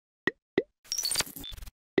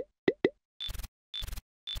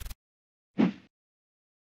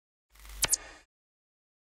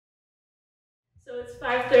It's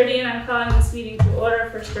 5:30 and I'm calling this meeting to order.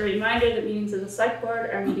 First, a reminder that meetings of the Select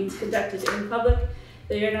Board are meetings conducted in public.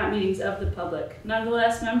 They are not meetings of the public.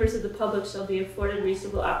 Nonetheless, members of the public shall be afforded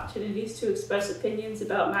reasonable opportunities to express opinions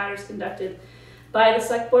about matters conducted by the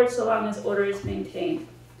Select Board so long as order is maintained.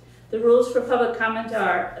 The rules for public comment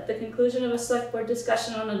are, at the conclusion of a Select Board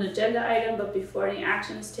discussion on an agenda item, but before any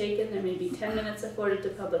action is taken, there may be 10 minutes afforded to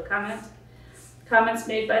public comment. Comments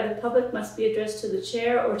made by the public must be addressed to the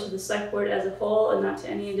chair or to the Select Board as a whole and not to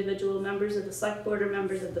any individual members of the Select Board or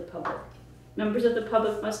members of the public. Members of the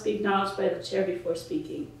public must be acknowledged by the chair before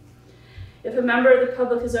speaking. If a member of the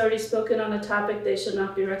public has already spoken on a topic, they should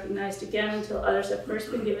not be recognized again until others have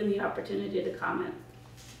first been given the opportunity to comment.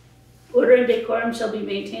 Order and decorum shall be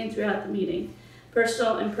maintained throughout the meeting.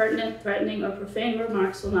 Personal, impertinent, threatening, or profane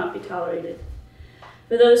remarks will not be tolerated.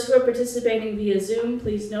 For those who are participating via Zoom,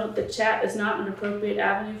 please note that chat is not an appropriate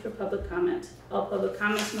avenue for public comment. All public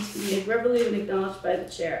comments must be made verbally and acknowledged by the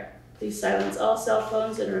chair. Please silence all cell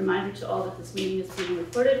phones, and a reminder to all that this meeting is being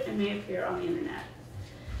recorded and may appear on the internet.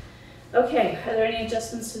 Okay, are there any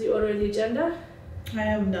adjustments to the order of the agenda? I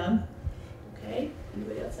have none. Okay,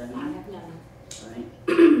 anybody else have any? I have none.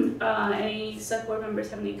 All right. Any Select Board members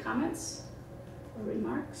have any comments or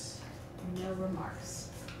remarks? No remarks.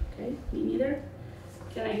 Okay, me neither.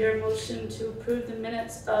 Can I hear a motion to approve the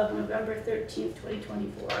minutes of November 13th,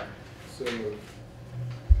 2024? So moved.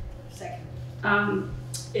 Second.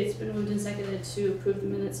 It's been moved and seconded to approve the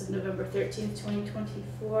minutes of November 13th,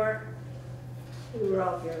 2024. We were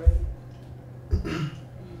all here, right?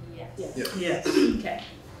 Yes. Yes. Yes. Okay.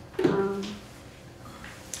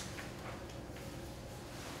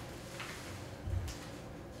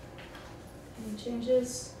 Any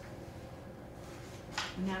changes?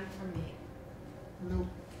 None from me. No.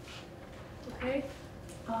 Okay.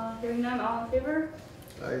 Hearing none, all in favor?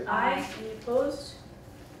 Aye. Aye. Any opposed?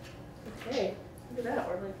 Okay. Look at that.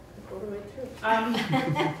 We're like a quarter way through. I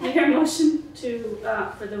hear a motion to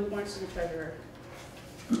for the warrants of the treasurer.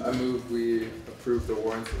 I move we approve the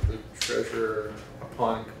warrants of the treasurer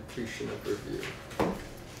upon completion of review.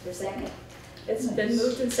 For second. It's been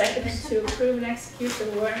moved and seconded to approve and execute the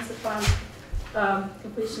warrants upon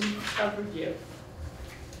completion of review.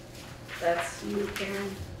 That's you,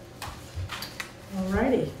 Karen.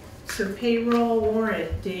 Alrighty. So payroll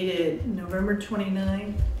warrant dated November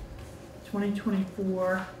 29,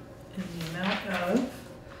 2024 in the amount of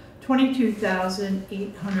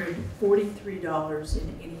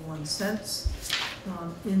 $22,843.81.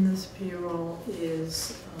 In this payroll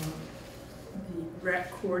is the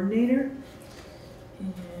rec coordinator.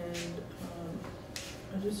 And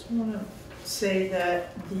I just want to say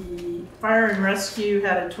that the fire and rescue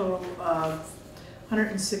had a total of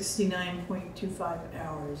 169.25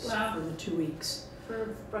 hours Wow. for the 2 weeks.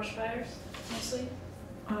 For brush fires, mostly?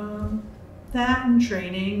 That and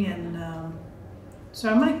training, and so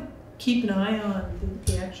I'm going to keep an eye on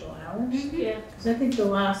the actual hours, Yeah. because I think the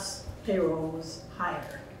last payroll was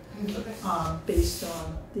higher Okay. based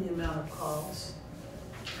on the amount of calls.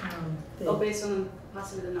 Based on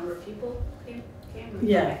possibly the number of people came?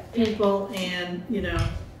 Yeah, people, and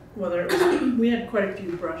whether it was, we had quite a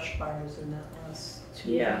few brush fires in that last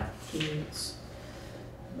two weeks.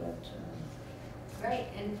 But Right,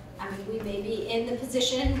 and I mean, we may be in the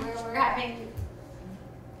position where we're having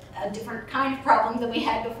a different kind of problem than we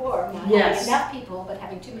had before. Not Yes. having enough people, but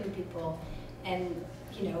having too many people, and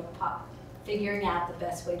figuring out the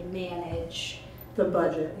best way to manage the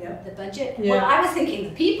budget, yeah. the budget. Yeah. Well, I was thinking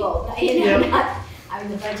the people, Yeah.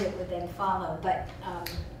 the budget would then follow, but I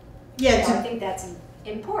think that's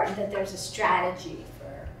important that there's a strategy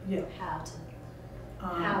for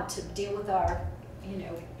how to deal with our,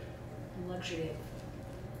 luxury of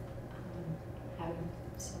having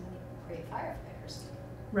so many great firefighters.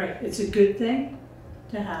 Right, it's a good thing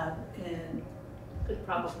to have, and Good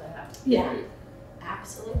problem to have. Yeah,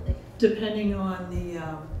 absolutely. depending on the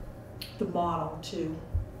model too,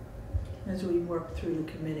 as we work through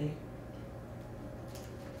the committee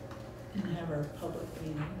and have our public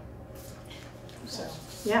meeting. So,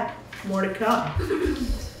 yeah, more to come.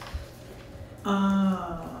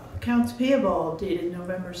 Accounts payable dated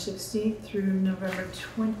November 16th through November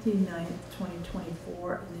 29th,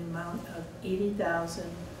 2024 in the amount of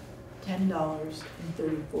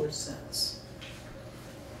 $80,010.34.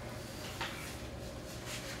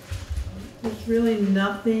 There's really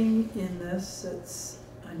nothing in this that's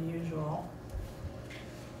unusual.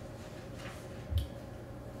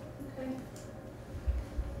 Okay.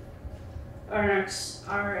 Our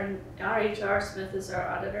HR Smith is our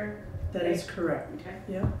auditor. That is correct. Okay.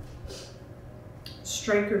 Yeah.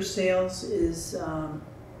 Striker sales is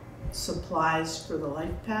supplies for the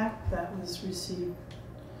life pack that was received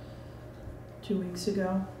 2 weeks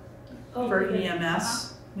ago for okay.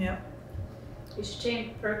 EMS. Yep. You should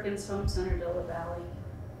change Perkins Home Center to La Valley.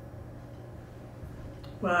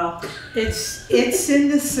 Well, it's in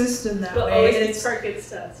the system that Well, way. always and it's Perkins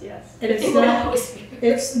does, yes. and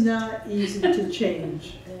it's not easy to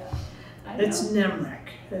change. Yeah, I know. It's NEMRIC,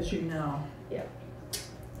 as you know.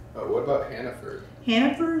 What about Hannaford?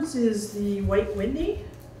 Hannaford's is the White Whitney.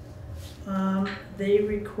 They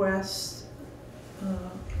request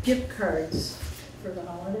gift cards for the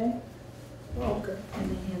holiday. Oh, good.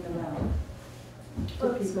 And they hand them out to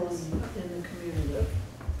Oh, that's people nice. in the community.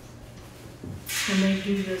 And they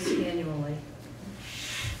do this annually.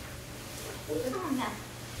 Who's on that?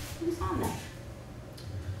 Who's on that?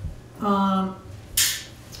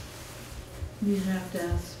 You have to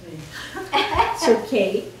ask me. So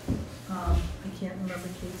Kate, I can't remember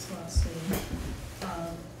Kate's last name.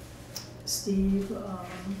 Steve,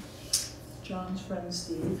 John's friend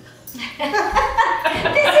Steve. This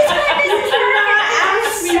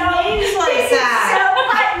is names like that. So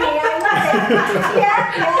Putney, I love it.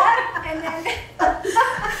 Yeah, and then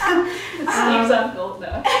Steve's uncle,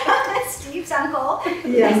 no. Steve's uncle.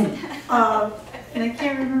 Yeah. And I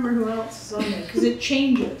can't remember who else is on there because it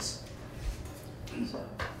changes. So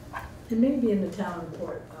it may be in the town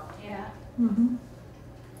report though. Yeah. Mm-hmm.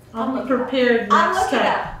 I'll I'll look be it up. prepared I'll next look it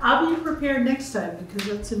time. up. I'll be prepared next time because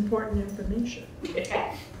that's important information.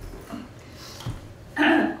 Okay.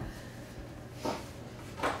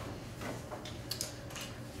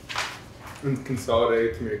 And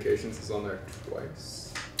Consolidated Communications is on there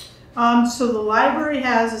twice. So the library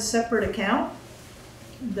has a separate account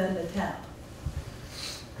than the town.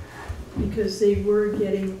 Because they were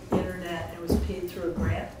getting internet and it was paid through a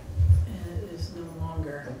grant, and it is no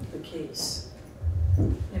longer the case.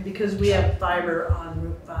 And because we have fiber on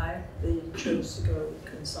Route 5, they chose to go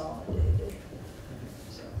consolidated.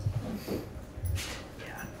 So,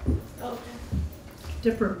 yeah, Okay.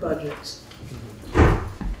 different budgets.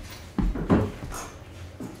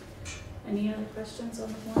 Any other questions on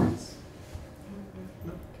the warrants?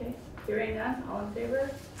 Okay, hearing none, all in favor?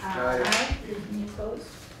 Aye. Any opposed?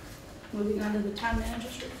 Moving on to the town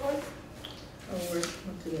manager's report. Oh,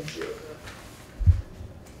 what did I do?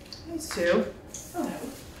 Hey, Sue.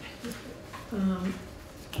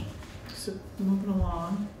 So moving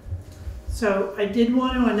along. So I did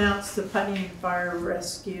want to announce the Putney Fire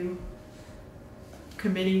Rescue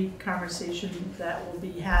Committee conversation that will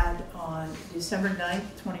be had on December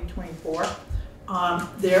 9th, 2024.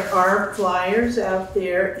 There are flyers out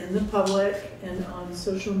there in the public and on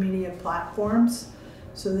social media platforms.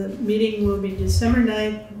 So the meeting will be December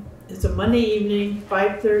 9th. It's a Monday evening,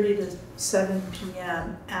 5:30 to 7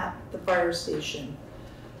 p.m. at the fire station.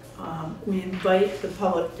 We invite the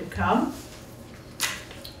public to come.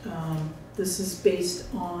 This is based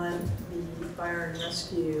on the Fire and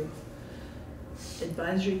Rescue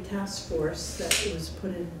Advisory Task Force that was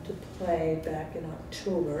put into play back in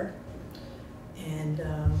October. And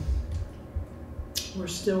we're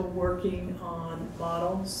still working on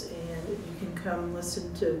models, and you can come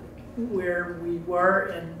listen to where we were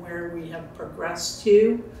and where we have progressed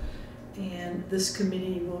to. And this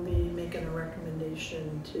committee will be making a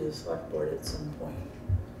recommendation to the select board at some point.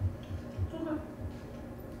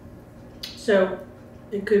 So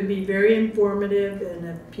it could be very informative, and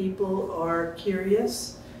if people are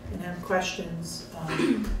curious and have questions,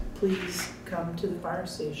 please come to the fire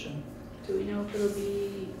station. Do we know if it'll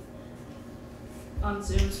be on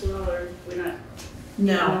Zoom as well, or we're not?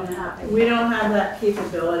 No, we don't have that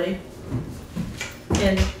capability.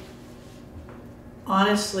 And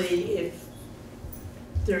honestly, if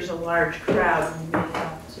there's a large crowd, we may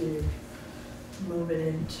have to move it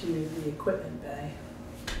into the equipment bay.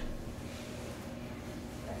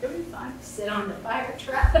 That could be fine. Sit on the fire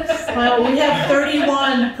truck. Well, we have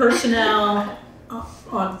 31 personnel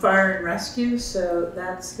on fire and rescue, so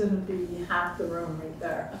that's gonna be half the room right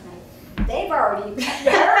there. They've already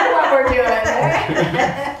heard what we're doing.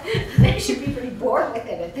 They should be pretty bored with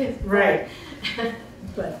it at this point. Right.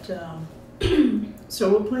 But, so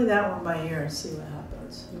we'll play that one by ear and see what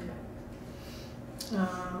happens.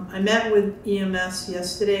 I met with EMS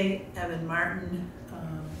yesterday, Evan Martin,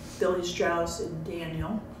 Billy Strauss, and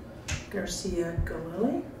Daniel Garcia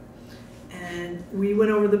Galili. And we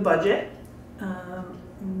went over the budget.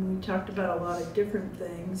 We talked about a lot of different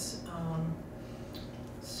things.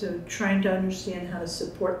 So trying to understand how to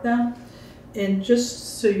support them. And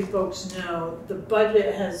just so you folks know, the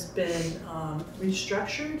budget has been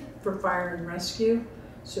restructured for fire and rescue,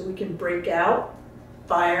 so we can break out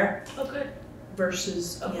fire Oh, good.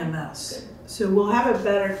 versus Okay, EMS. So we'll have a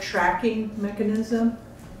better tracking mechanism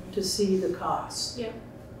to see the costs. Yeah.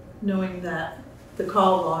 Knowing that the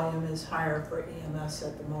call volume is higher for EMS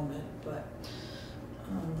at the moment, but,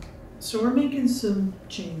 so we're making some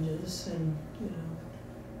changes and, you know,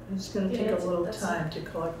 it's gonna take a little time to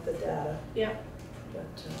collect the data. Yeah. But,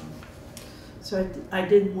 so I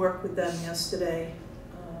did work with them yesterday.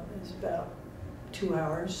 It was about 2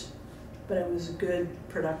 hours, but it was a good,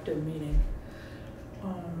 productive meeting.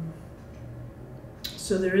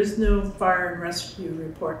 So there is no fire and rescue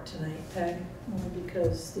report tonight, Peg, only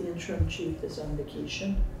because the interim chief is on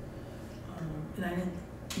vacation. And I didn't,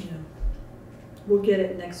 you know, we'll get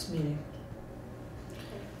it next meeting.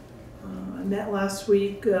 I met last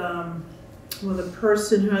week with a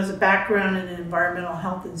person who has a background in environmental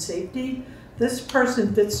health and safety. This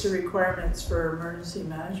person fits the requirements for emergency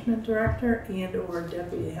management director and or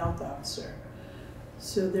deputy health officer.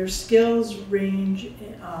 So their skills range,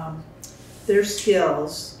 their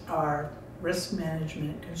skills are risk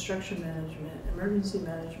management, construction management, emergency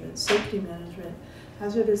management, safety management,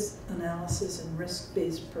 hazardous analysis and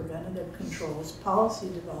risk-based preventative controls, policy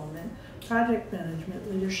development, project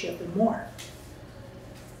management, leadership, and more.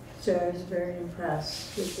 So I was very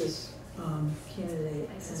impressed with this candidate.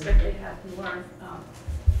 I suspect they have more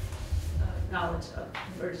knowledge of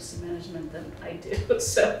emergency management than I do,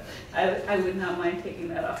 so I would not mind taking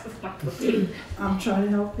that off of my plate. I'm trying to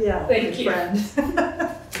help you out, Thank you. friend.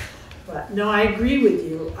 But no, I agree with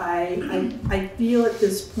you. I feel at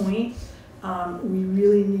this point we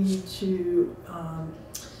really need to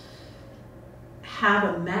have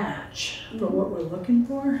a match for what we're looking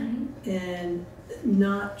for, and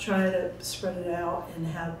not try to spread it out and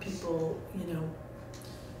have people, you know,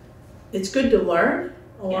 it's good to learn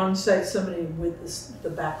alongside somebody with the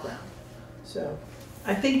background. So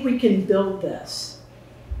I think we can build this.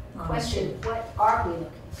 Question, what are we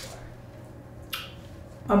looking for?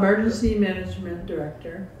 Emergency management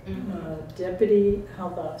director, deputy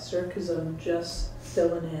health officer, because I'm just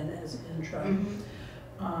filling in as interim.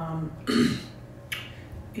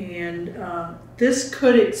 And this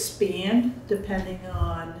could expand depending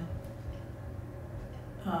on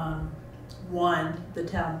one, the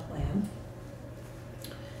town plan,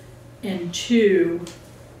 and two,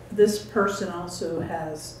 this person also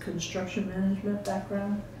has construction management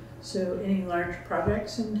background, so any large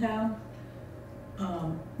projects in town,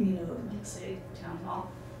 you know, Let's say town hall.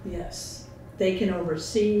 yes, they can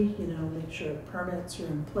oversee, you know, make sure permits are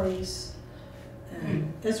in place,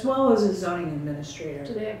 and as well as a zoning administrator.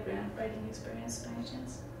 Do they have grant writing experience by any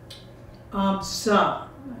chance? Some,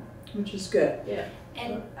 which is good. Yeah.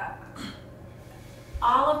 And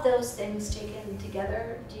all of those things taken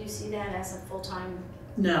together, do you see that as a full-time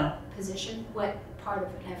No, position? What part of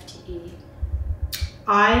an FTE?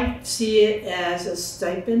 I see it as a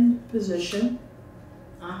stipend position.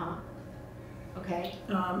 Okay.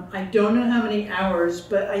 I don't know how many hours,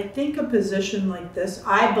 but I think a position like this,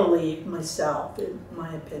 I believe myself, in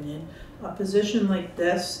my opinion, a position like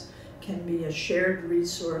this can be a shared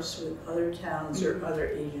resource with other towns or other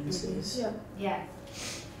agencies. Yeah.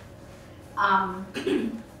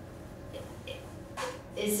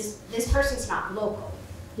 Is this person's not local?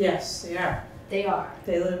 Yes, they are. They are.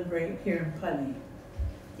 They live right here in Putney.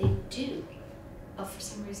 They do. Oh, for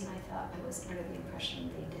some reason I thought I was under the impression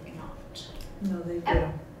they did not. No, they do.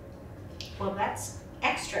 Well, that's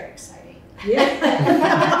extra exciting. Yeah.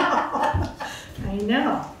 I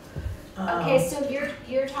know. Okay, so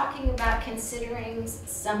you're talking about considering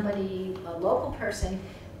somebody, a local person,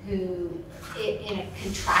 who in a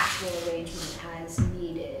contractual arrangement as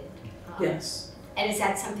needed. Yes. And is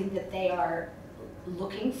that something that they are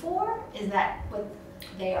looking for? Is that what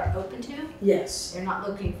they are open to? Yes. They're not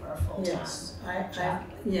looking for a full-time Yes. job.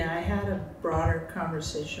 I had a broader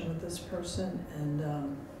conversation with this person, and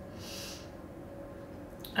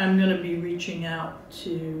I'm going to be reaching out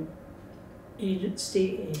to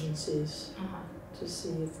state agencies to see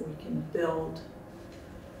if we can build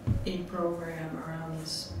a program around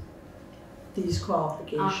these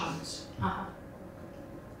qualifications.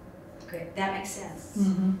 Great, that makes sense.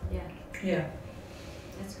 Yeah.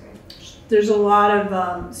 That's great. There's a lot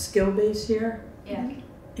of skill base here. Yeah.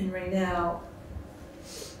 And right now,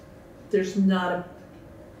 there's not a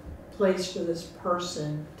place for this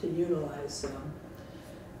person to utilize them.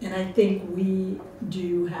 And I think we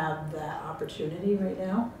do have that opportunity right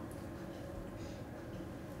now.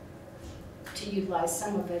 To utilize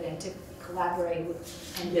some of it and to collaborate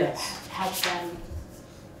with and Yes. help them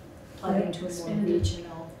plug Yep. into a more Expand it.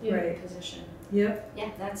 regional Right. position. Yep. Yeah,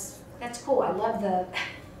 that's cool. I love the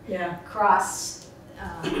Yeah. cross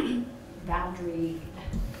boundary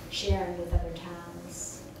sharing with other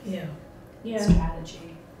towns Yeah. Yeah,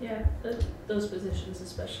 strategy. yeah, those positions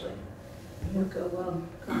especially would go well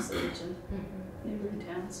across the region, neighboring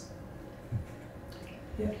towns.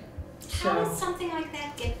 How does something like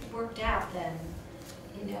that get worked out then?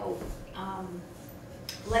 You know,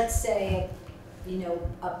 let's say, you know,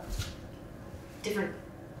 different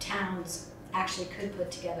towns actually could put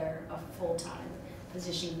together a full-time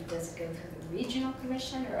position. Does it go through the regional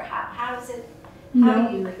commission, or how does it?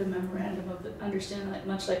 That would be like a memorandum of understanding, like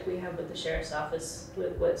much like we have with the sheriff's office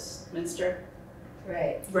with Westminster.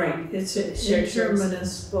 Right. Right, it's an Shared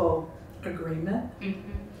intermunicipal agreement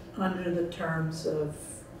Mm-hmm. under the terms of,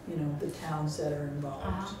 you know, the towns that are involved.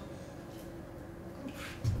 Uh-huh.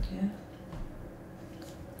 Yeah,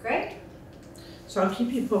 Great. so I'll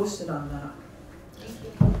keep you posted on that. Thank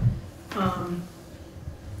you.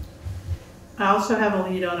 I also have a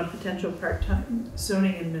lead on a potential part-time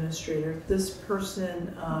zoning administrator. This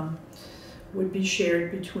person would be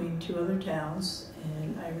shared between 2 other towns,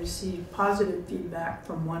 and I received positive feedback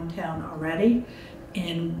from one town already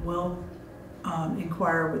and will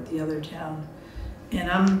inquire with the other town.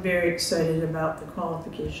 And I'm very excited about the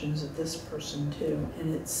qualifications of this person too,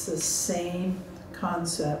 and it's the same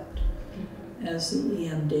concept as the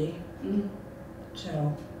EMD. Mm-hmm.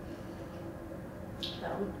 So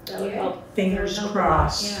That would help. fingers That would help a lot,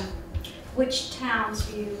 crossed. Yeah. Which towns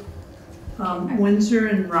do you? Windsor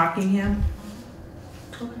and Rockingham.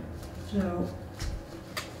 Okay. So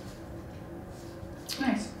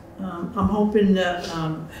Nice. I'm hoping to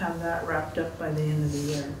have that wrapped up by the end of the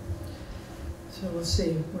year. So we'll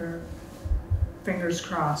see. We're fingers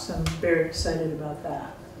crossed. I'm very excited about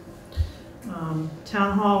that.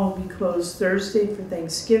 Town hall will be closed Thursday for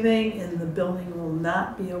Thanksgiving, and the building will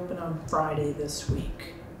not be open on Friday this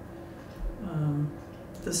week.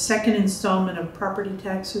 The second installment of property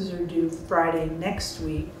taxes are due Friday next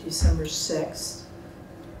week, December 6th,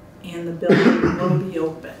 and the building will be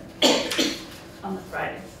open On the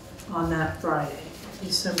Friday. on that Friday,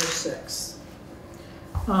 December 6th.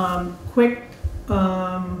 Quick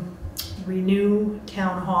Renew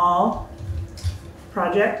Town Hall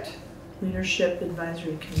project, Leadership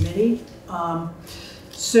Advisory Committee.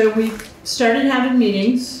 So we started having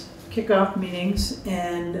meetings, kickoff meetings,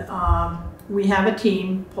 and we have a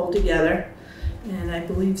team pulled together. And I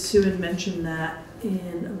believe Sue had mentioned that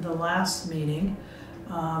in the last meeting.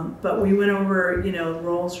 But we went over, you know,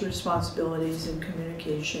 roles, responsibilities, and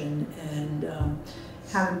communication, and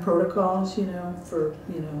having protocols, you know, for,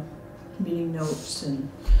 you know, meeting notes and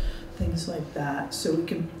things like that, so we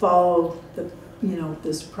can follow the, you know,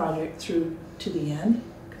 this project through to the end,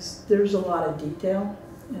 because there's a lot of detail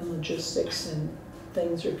and logistics, and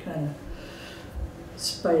things are kind of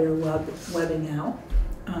webbing out.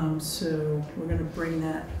 So we're going to bring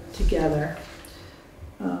that together.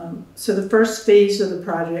 So the first phase of the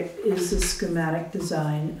project is the schematic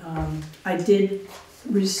design. I did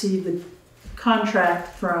receive the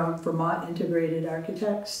contract from Vermont Integrated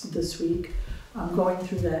Architects this week. I'm going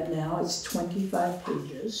through that now. It's 25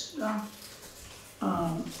 pages.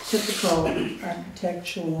 Typical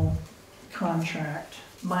architectural contract.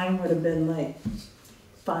 Mine would have been like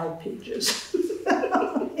 5 pages.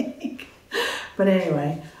 But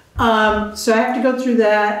anyway, so I have to go through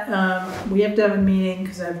that. We have to have a meeting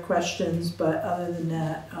because I have questions, but other than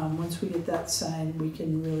that, once we get that signed, we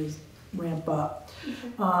can really ramp up.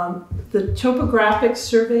 The topographic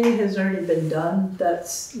survey has already been done.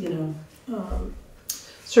 That's, you know,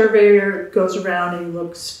 surveyor goes around and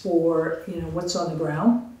looks for, you know, what's on the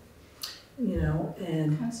ground, you know,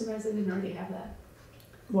 and I'm surprised they didn't already have that.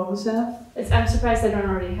 what was that? I'm surprised they don't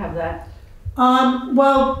already have that.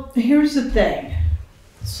 Well, here's the thing.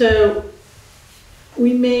 So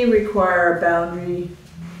we may require a boundary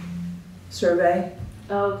survey,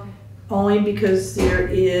 Oh, okay. only because there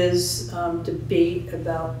is debate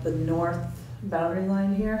about the north boundary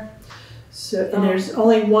line here. So, and there's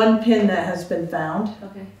only one pin that has been found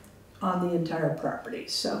Okay. on the entire property.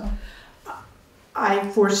 So I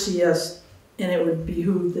foresee us, and it would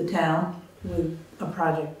behoove the town with a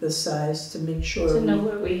project this size to make sure To know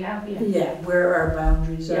what we have, yeah. yeah, where our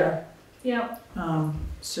boundaries are. Yeah.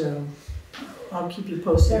 So I'll keep you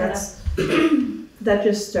posted. Fair That's that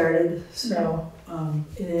just started, so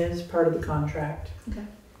it is part of the contract. Okay.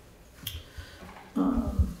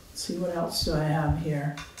 Let's see, what else do I have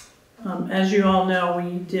here? As you all know,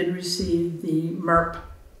 we did receive the MERP,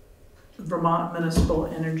 Vermont Municipal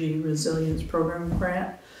Energy Resilience Program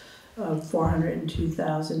grant of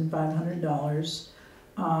 $402,500.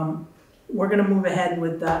 We're going to move ahead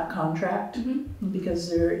with that contract because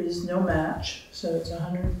there is no match, so it's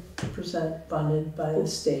 100% funded by the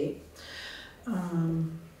state.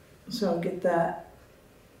 So I'll get that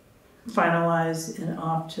finalized and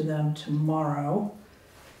off to them tomorrow.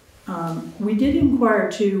 We did inquire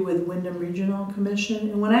too with Wyndham Regional Commission,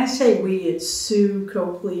 and when I say we, it's Sue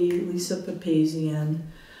Coakley, Lisa Papazian,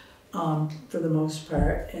 for the most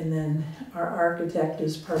part, and then our architect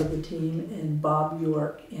is part of the team, and Bob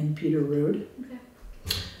York and Peter Rood.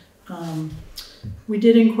 Okay. We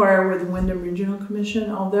did inquire with the Wyndham Regional Commission,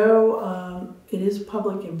 although it is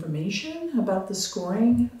public information about the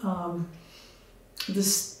scoring.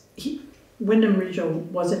 Wyndham Regional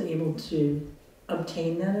wasn't able to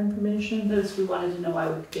obtain that information. Because we wanted to know why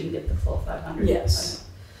we didn't get the full 500. Yes.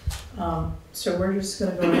 So we're just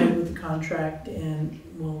gonna go ahead with the contract and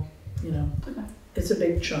we'll, Okay. it's a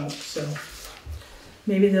big chunk, so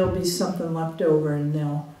maybe there'll be something left over and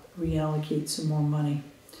they'll reallocate some more money.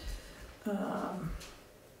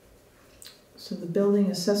 So the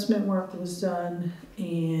building assessment work was done,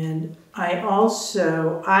 and I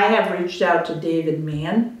have reached out to David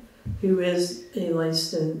Mann, who is a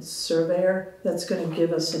licensed surveyor that's gonna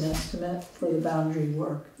give us an estimate for the boundary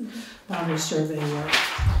work, boundary survey work.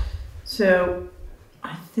 So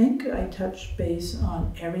I think I touched base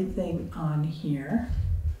on everything on here.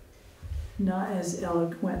 Not as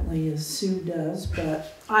eloquently as Sue does,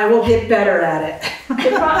 but I will get better at it.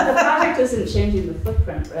 The project isn't changing the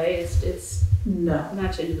footprint, right? It's No,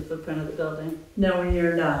 not changing the footprint of the building. no,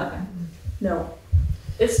 you're not. Okay. No,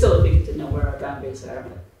 It's still big to know where our boundaries are,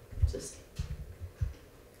 but just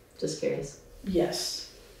curious.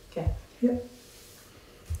 yes. Okay. Yep.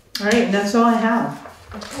 All right, and that's all I have.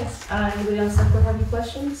 Okay. Anybody else have any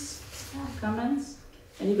questions, comments?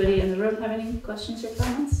 Anybody in the room have any questions or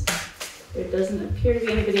comments? There doesn't appear to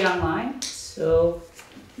be anybody online, so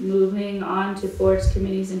moving on to boards,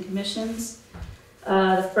 committees, and commissions.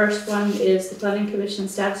 The first one is the Planning Commission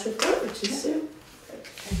status report, which is Sue.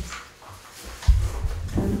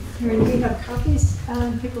 Karen, do we have copies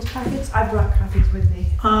in people's packets? I brought copies with me.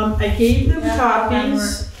 I gave them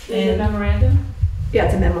copies The and, memorandum? Yeah,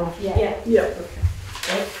 it's a memo. Yeah. yeah. Okay.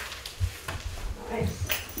 All right.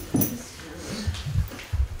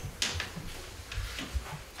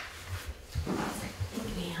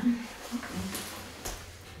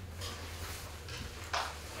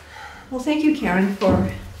 Well, thank you, Karen,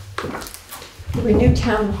 for the renewed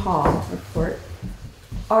town hall report.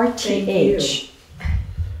 RTH.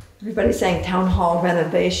 Everybody's saying town hall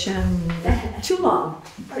renovation, too long.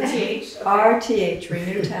 RTH. RTH,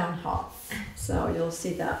 renewed town hall. So you'll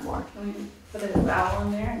see that more. Can we put a vowel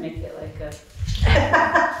in there and make it like a...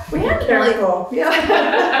 We haven't really, Careful. yeah.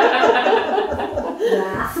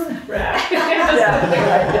 Right.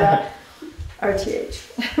 Yeah, RTH.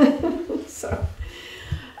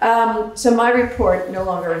 So my report no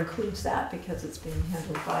longer includes that because it's being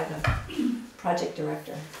handled by the project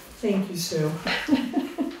director. Thank you, Sue.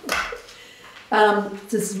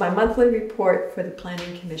 This is my monthly report for the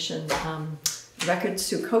Planning Commission. Record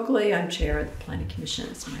Sue Coakley, I'm chair of the Planning Commission.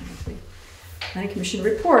 It's my monthly Planning Commission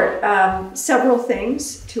report. Several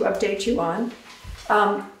things to update you on.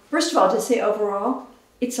 First of all, to say overall,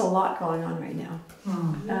 it's a lot going on right now.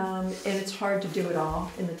 And it's hard to do it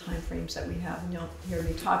all in the timeframes that we have. And you'll hear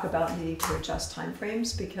me talk about needing to adjust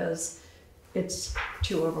timeframes because it's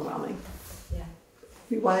too overwhelming. Yeah.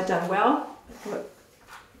 We want it done well,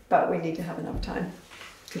 but we need to have enough time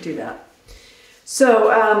to do that.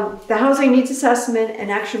 So the housing needs assessment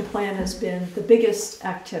and action plan has been the biggest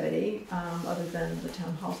activity, other than the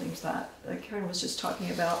town hall things that Karen was just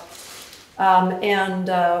talking about. And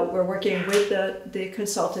we're working with the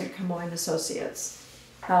consultant Camoin Associates.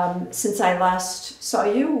 Since I last saw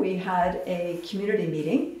you, we had a community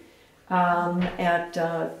meeting at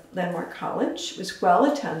Landmark College. It was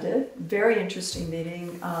well attended, very interesting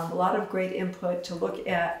meeting, a lot of great input to look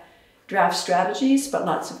at draft strategies, but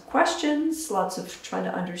lots of questions, lots of trying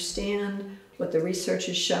to understand what the research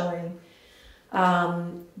is showing.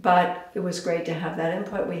 But it was great to have that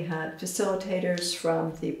input. We had facilitators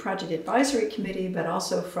from the Project Advisory Committee, but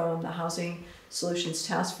also from the Housing Solutions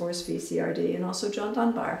Task Force, VCRD, and also John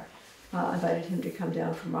Dunbar. I invited him to come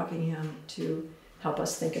down from Rockingham to help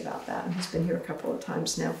us think about that. And he's been here a couple of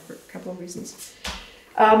times now for a couple of reasons.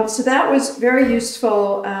 So that was very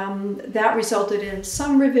useful. That resulted in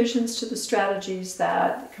some revisions to the strategies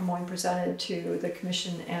that Camoin presented to the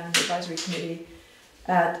Commission and Advisory Committee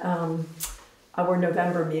at our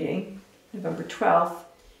November meeting, November 12th.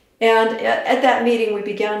 And at that meeting, we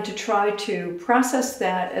began to try to process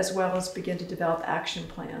that as well as begin to develop action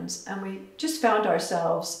plans. And we just found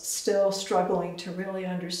ourselves still struggling to really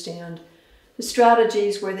understand the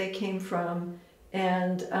strategies, where they came from,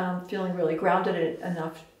 and feeling really grounded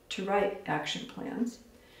enough to write action plans.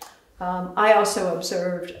 I also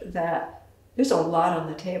observed that there's a lot on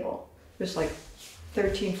the table. There's like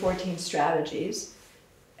 13, 14 strategies.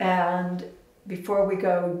 And before we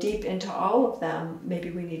go deep into all of them, maybe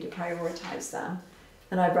we need to prioritize them.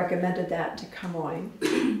 And I've recommended that to Camoin.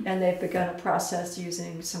 And they've begun a process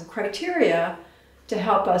using some criteria to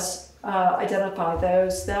help us identify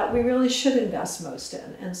those that we really should invest most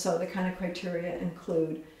in. And so the kind of criteria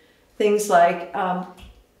include things like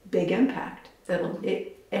big impact.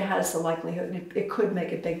 It has the likelihood, it could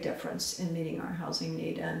make a big difference in meeting our housing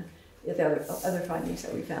need and the other findings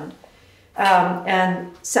that we found.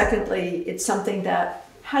 And secondly, it's something that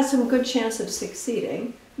has some good chance of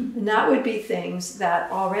succeeding. And that would be things that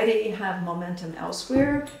already have momentum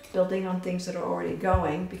elsewhere, building on things that are already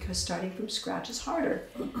going, because starting from scratch is harder.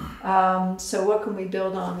 So what can we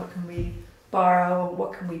build on? What can we borrow?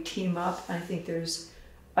 What can we team up? I think there's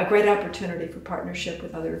a great opportunity for partnership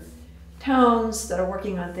with other towns that are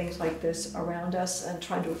working on things like this around us and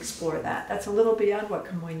trying to explore that. That's a little beyond what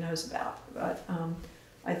Camoin knows about, but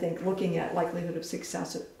I think looking at likelihood of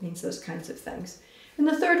success, it means those kinds of things. And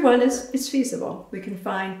the third one is it's feasible. We can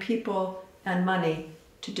find people and money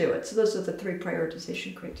to do it. So those are the three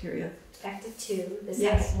prioritization criteria. Back to two, the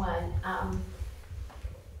Yes. second one.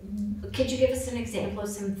 Could you give us an example of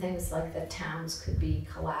some things like the towns could be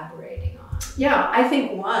collaborating on? Yeah, I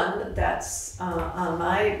think one that's on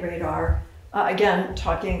my radar, again,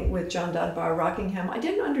 talking with John Dunbar, Rockingham, I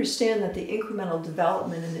didn't understand that the Incremental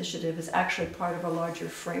Development Initiative is actually part of a larger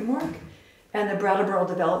framework. And the Brattleboro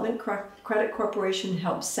Development Credit Corporation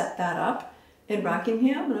helped set that up in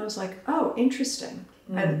Rockingham. And I was like, oh, interesting.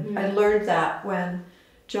 Mm-hmm. I learned that when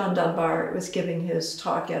John Dunbar was giving his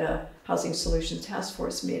talk at a Housing Solutions Task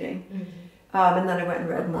Force meeting. Mm-hmm. And then I went and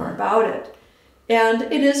read more about it. And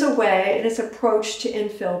it is a way, it is an approach to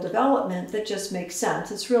infill development that just makes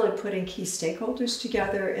sense. It's really putting key stakeholders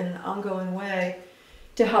together in an ongoing way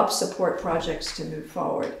to help support projects to move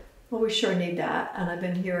forward. Well, we sure need that, and I've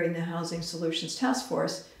been hearing the Housing Solutions Task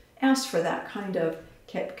Force ask for that kind of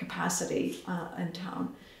capacity in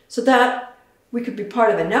town. So that we could be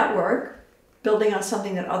part of a network, building on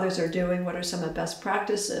something that others are doing, what are some of the best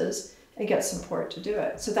practices, and get support to do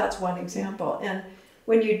it. So that's one example. And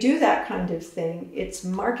when you do that kind of thing, it's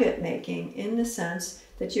market making in the sense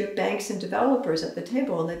that you have banks and developers at the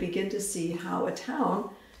table, and they begin to see how a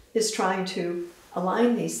town is trying to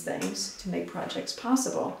align these things to make projects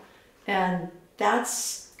possible. And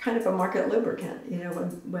that's kind of a market lubricant, you know,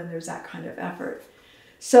 when there's that kind of effort.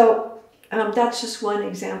 So that's just one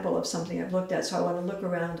example of something I've looked at. So I want to look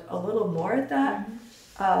around a little more at that.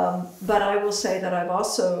 But I will say that I've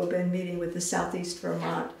also been meeting with the Southeast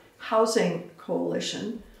Vermont Housing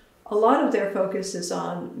Coalition. A lot of their focus is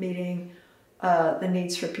on meeting the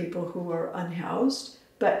needs for people who are unhoused.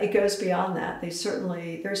 But it goes beyond that.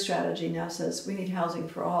 Their strategy now says we need housing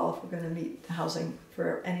for all if we're going to meet the housing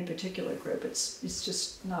for any particular group. It's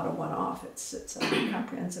just not a one-off. It's a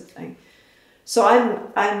comprehensive thing. So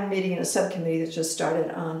I'm meeting in a subcommittee that just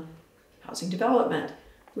started on housing development,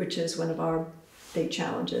 which is one of our big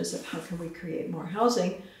challenges of how can we create more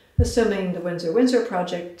housing, assuming the Windsor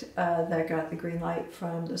project that got the green light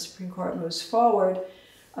from the Supreme Court moves forward.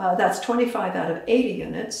 That's 25 out of 80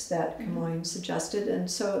 units that Camoin suggested, and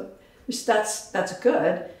so that's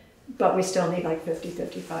good, but we still need like 50,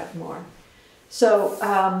 55 more. So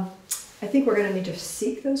I think we're going to need to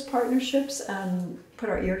seek those partnerships and put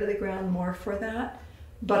our ear to the ground more for that,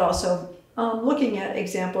 but also looking at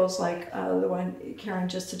examples like the one Karen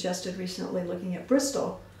just suggested recently, looking at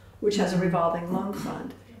Bristol, which has a revolving loan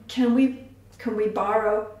fund. Can we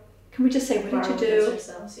borrow? Can we just say, what did you do?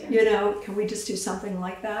 Yeah. You know, can we just do something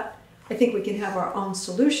like that? I think we can have our own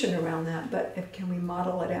solution around that, but can we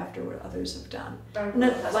model it after what others have done? And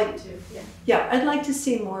I'd like I'd like to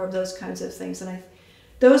see more of those kinds of things. And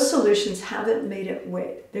those solutions haven't made it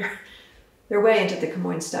way, they're way into the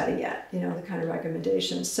Camoin study yet, you know, the kind of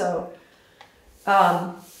recommendations. So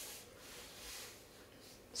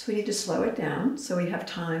we need to slow it down so we have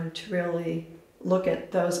time to really look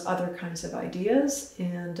at those other kinds of ideas.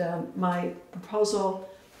 And my proposal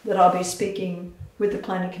that I'll be speaking with the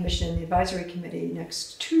Planning Commission and the Advisory Committee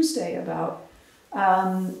next Tuesday about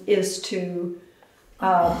is to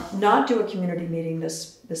not do a community meeting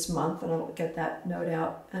this month, and I'll get that note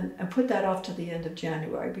out, and put that off to the end of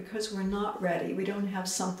January, because we're not ready. We don't have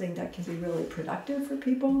something that can be really productive for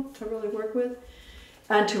people to really work with,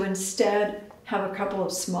 and to instead have a couple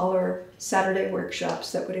of smaller Saturday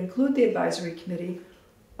workshops that would include the advisory committee,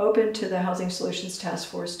 open to the Housing Solutions Task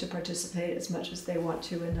Force to participate as much as they want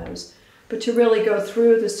to in those, but to really go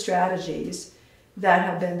through the strategies that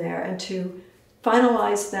have been there and to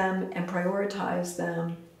finalize them and prioritize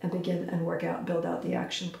them and begin and build out the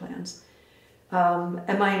action plans.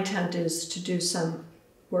 And my intent is to do some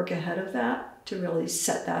work ahead of that to really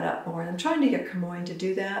set that up more. And I'm trying to get Camoin to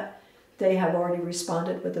do that. They have already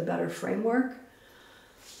responded with a better framework,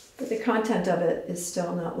 but the content of it is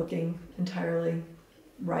still not looking entirely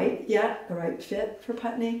right yet, the right fit for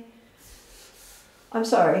Putney. I'm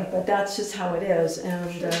sorry, but that's just how it is,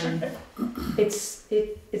 and it's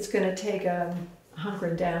going to take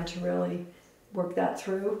hunkering down to really work that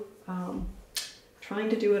through. Trying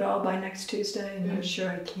to do it all by next Tuesday, and I'm sure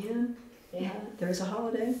I can. Yeah, there's a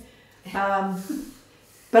holiday.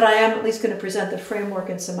 But I am at least going to present the framework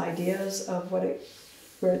and some ideas of where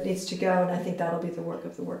it needs to go, and I think that'll be the work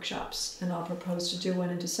of the workshops. And I'll propose to do one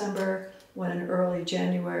in December, one in early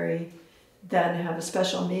January, then have a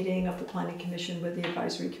special meeting of the Planning Commission with the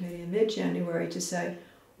Advisory Committee in mid-January to say,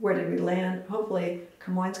 where did we land? Hopefully,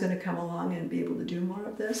 Camoin's going to come along and be able to do more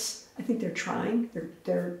of this. I think they're trying.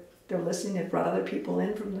 They're listening. They've brought other people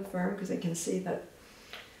in from the firm because they can see that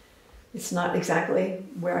it's not exactly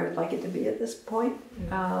where I would like it to be at this point.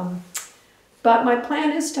 But my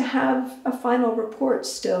plan is to have a final report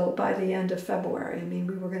still by the end of February. I mean,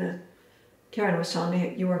 Karen was telling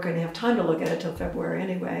me you weren't going to have time to look at it till February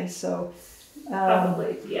anyway, so.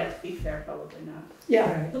 Probably, yeah, to be fair, probably not.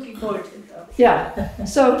 Yeah. Looking forward to it though. Yeah,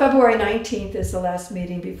 so February 19th is the last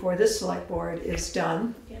meeting before this select board is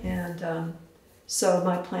done. Yeah. And so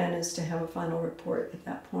my plan is to have a final report at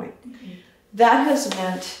that point. That has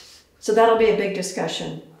meant, so that'll be a big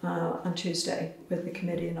discussion on Tuesday with the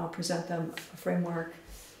committee, and I'll present them a framework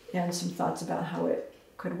and some thoughts about how it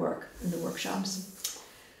could work in the workshops.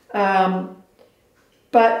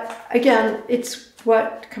 But again, it's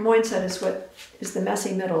what Camoin said is the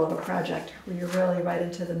messy middle of a project, where you're really right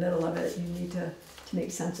into the middle of it. You need to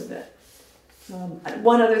make sense of it.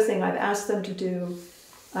 One other thing I've asked them to do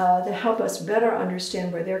to help us better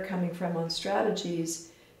understand where they're coming from on strategies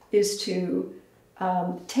is to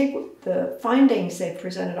take the findings they've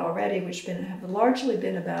presented already, which have largely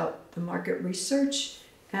been about the market research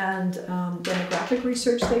and demographic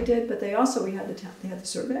research they did, but they had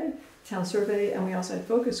the town survey, and we also had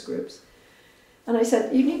focus groups. And I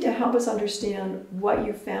said, you need to help us understand what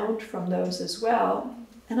you found from those as well.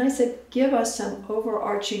 And I said, give us some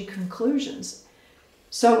overarching conclusions.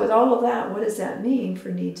 So with all of that, what does that mean for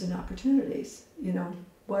needs and opportunities?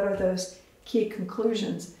 What are those key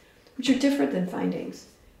conclusions, which are different than findings?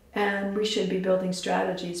 And we should be building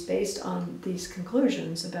strategies based on these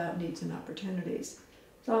conclusions about needs and opportunities.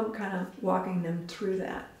 So I'm kind of walking them through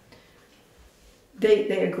that.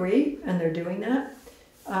 They agree, and they're doing that.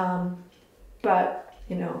 But,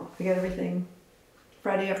 I get everything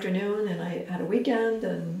Friday afternoon, and I had a weekend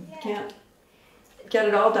and can't get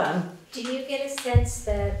it all done. Do you get a sense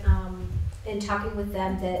that, in talking with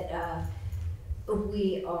them, that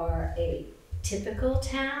we are a typical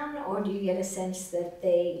town, or do you get a sense that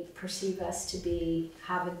they perceive us to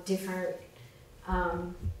have a different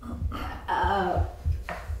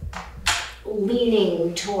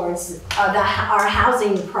leaning towards our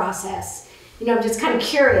housing process? I'm just kind of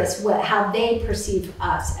curious how they perceive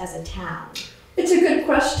us as a town. It's a good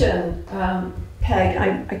question, Peg.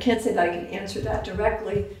 I can't say that I can answer that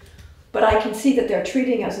directly, but I can see that they're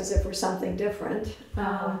treating us as if we're something different.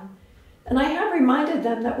 And I have reminded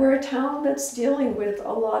them that we're a town that's dealing with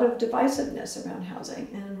a lot of divisiveness around housing,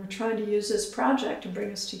 and we're trying to use this project to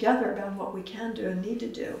bring us together about what we can do and need to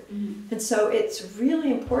do. Mm-hmm. And so it's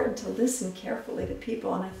really important to listen carefully to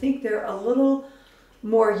people, and I think they're a little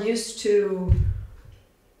more used to,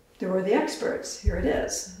 they were the experts, here it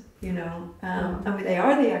is, I mean, they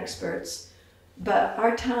are the experts, but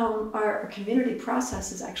our town, our community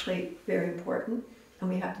process is actually very important, and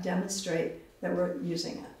we have to demonstrate that we're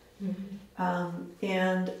using it. Mm-hmm.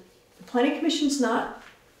 And the Planning Commission's got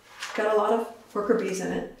a lot of worker bees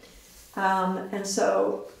in it, and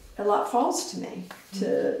so a lot falls to me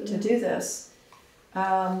to do this,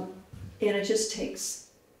 and it just takes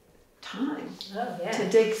time to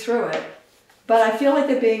dig through it. But I feel like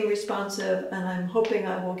they're being responsive, and I'm hoping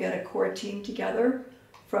I will get a core team together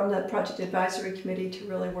from the Project Advisory Committee to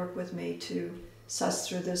really work with me to suss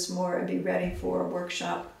through this more and be ready for a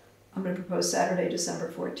workshop. I'm going to propose Saturday,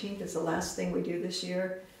 December 14th is the last thing we do this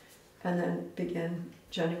year, and then begin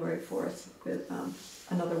January 4th with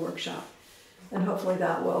another workshop. And hopefully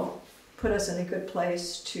that will put us in a good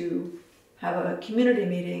place to have a community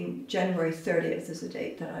meeting. January 30th is a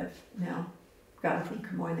date that I've now gotten from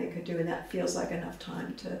Camoin they could do, and that feels like enough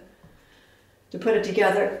time to put it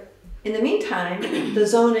together. In the meantime, the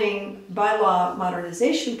zoning bylaw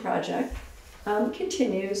modernization project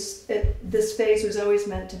continues. This phase was always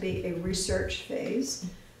meant to be a research phase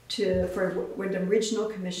for Wyndham Regional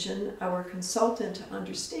Commission, our consultant, to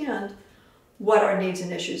understand what our needs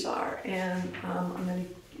and issues are. And I'm going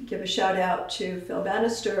to give a shout out to Phil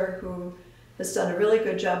Bannister, who has done a really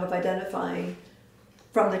good job of identifying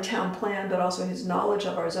from the town plan, but also his knowledge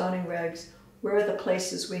of our zoning regs, where are the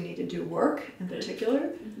places we need to do work in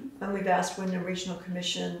particular. And we've asked Wyndham Regional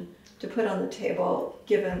Commission to put on the table,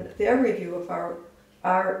 given their review of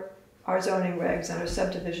our zoning regs and our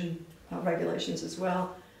subdivision regulations as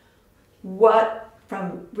well, what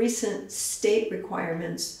from recent state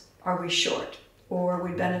requirements are we short or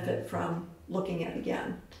we benefit from looking at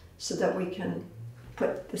again, so that we can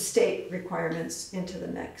put the state requirements into the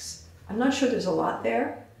mix. I'm not sure there's a lot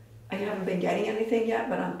there. I haven't been getting anything yet,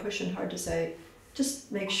 but I'm pushing hard to say,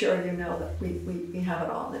 just make sure you know that we have it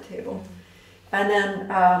all on the table. And then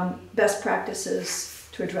best practices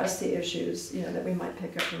to address the issues, that we might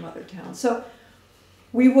pick up from other towns. So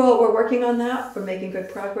we're working on that. We're making good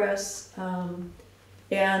progress.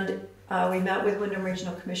 And we met with Wyndham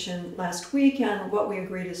Regional Commission last week, and what we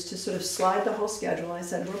agreed is to sort of slide the whole schedule. I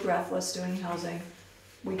said, we're breathless doing housing.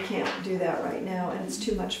 We can't do that right now, and it's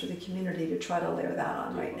too much for the community to try to layer that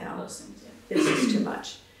on right now. It's just too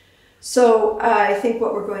much. So I think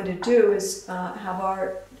what we're going to do is have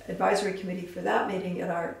our advisory committee for that meeting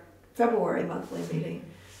at our February monthly meeting,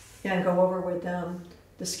 and go over with them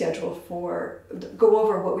the schedule go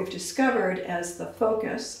over what we've discovered as the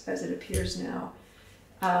focus as it appears now.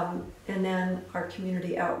 And then our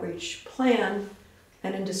community outreach plan,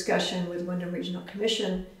 and in discussion with Wyndham Regional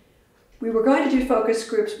Commission, we were going to do focus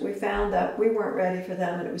groups, but we found that we weren't ready for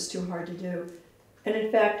them and it was too hard to do. And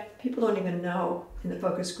in fact, people don't even know in the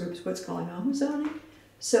focus groups what's going on with zoning.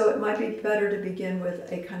 So it might be better to begin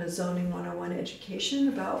with a kind of zoning 101 education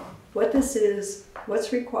about what this is,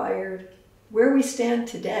 what's required, where we stand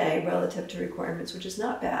today relative to requirements, which is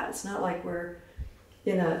not bad. It's not like we're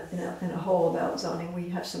in a hole about zoning. We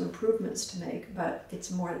have some improvements to make, but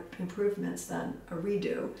it's more improvements than a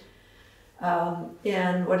redo.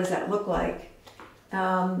 And what does that look like?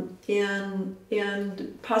 And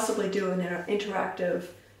possibly do an interactive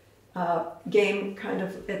game, kind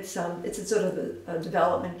of. It's a sort of a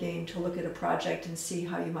development game to look at a project and see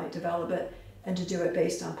how you might develop it, and to do it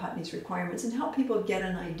based on Putney's requirements and help people get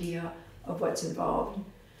an idea of what's involved.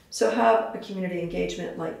 So have a community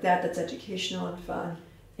engagement like that that's educational and fun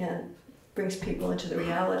and brings people into the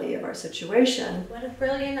reality of our situation. What a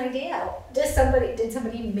brilliant idea. Did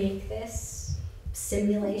somebody make this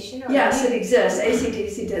simulation? Or yes, it exists.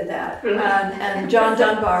 ACDC did that. And John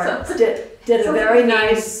Dunbar did a very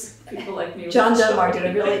nice, people like me. John Dunbar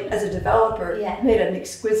did as a developer, made an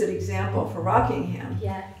exquisite example for Rockingham.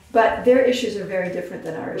 Yeah. But their issues are very different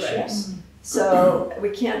than our issues. Right. So we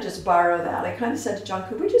can't just borrow that. I kind of said to John,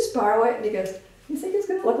 could we just borrow it? And he goes, you think it's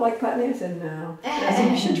going to look like Putney? I said, no. I said,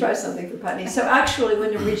 you should try something for Putney. So actually,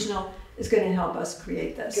 Wyndham Regional is going to help us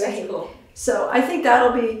create this. Great. Cool. So I think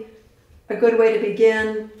that'll be a good way to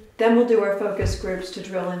begin. Then we'll do our focus groups to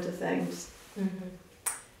drill into things.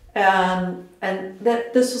 And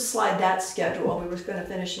this will slide that schedule. We were going to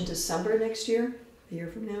finish in December next year, a year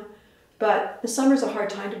from now. But the summer's a hard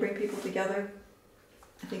time to bring people together.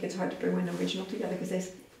 I think it's hard to bring Wyndham Regional together because they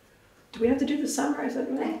say, do we have to do the summer? I said,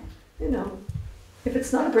 well, if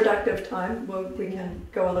it's not a productive time, we can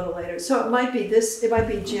go a little later. So it might be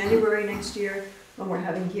January next year when we're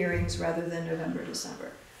having hearings rather than November,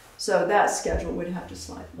 December. So that schedule would have to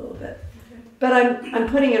slide a little bit. Okay. But I'm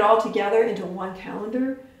putting it all together into one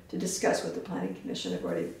calendar to discuss with the Planning Commission. I've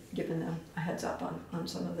already given them a heads up on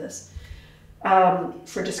some of this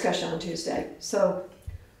for discussion on Tuesday. So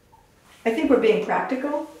I think we're being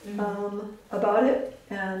practical about it,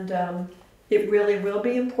 and it really will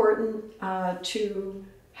be important to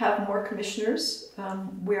have more commissioners.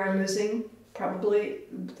 We are losing probably,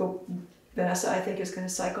 Vanessa I think is going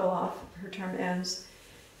to cycle off, her term ends,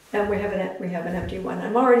 and we have an empty one.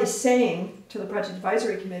 I'm already saying to the project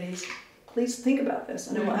advisory committees, please think about this,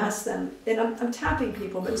 and I will ask them, and I'm tapping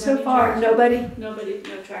people, but so far no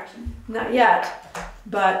traction. Not yet,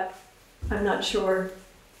 but I'm not sure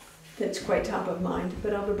that's quite top of mind,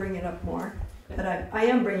 but I'll be bringing it up more. But I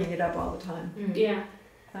am bringing it up all the time. Yeah.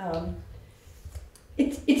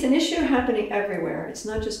 It's an issue happening everywhere. It's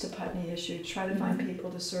not just a Putney issue. Try to find people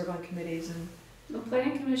to serve on committees. And the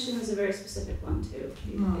Planning Commission is a very specific one too.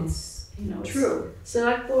 It's true.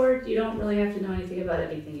 Selectboard, you don't really have to know anything about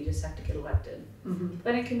anything. You just have to get elected.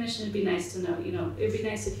 Planning Commission, it'd be nice to know. It'd be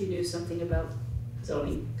nice if you knew something about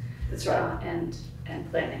zoning. That's right. And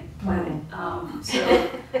planning.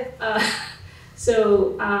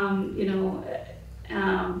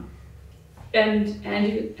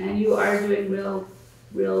 And you are doing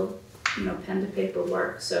real pen to paper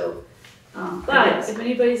work. So, but if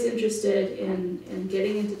anybody's interested in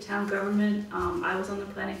getting into town government, I was on the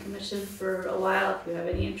planning commission for a while. If you have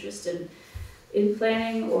any interest in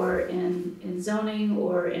planning or in zoning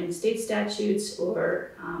or in state statutes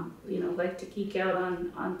or like to geek out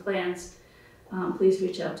on plans, please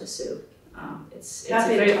reach out to Sue. It's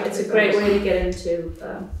a great way to get into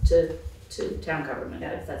to town government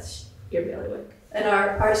if that's your bailiwick. And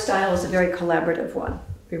our style is a very collaborative one.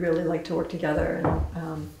 We really like to work together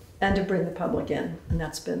and to bring the public in, and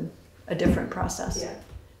that's been a different process. Yeah.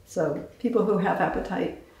 So people who have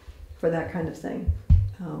appetite for that kind of thing,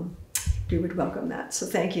 we would welcome that. So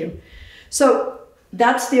thank you. So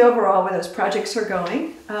that's the overall where those projects are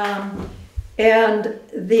going. And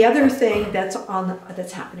the other thing that's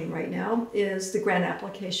happening right now is the grant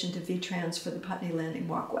application to VTrans for the Putney Landing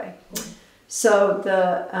Walkway. So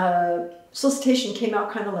the solicitation came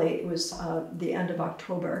out kind of late. It was the end of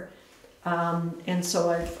October. And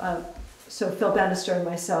so so Phil Bannister and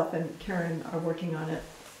myself and Karen are working on it.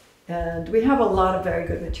 And we have a lot of very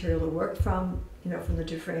good material to work from, from the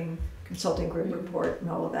Dufresne Consulting Group report and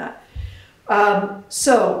all of that.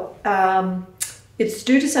 It's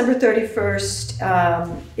due December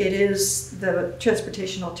 31st. It is the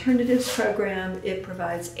Transportation Alternatives Program. It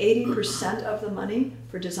provides 80% of the money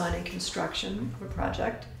for design and construction of a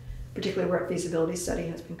project, particularly where a feasibility study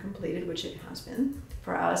has been completed, which it has been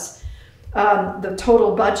for us. The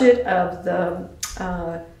total budget of the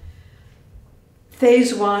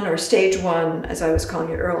phase one or stage one, as I was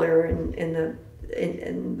calling it earlier in the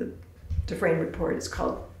Dufresne report, is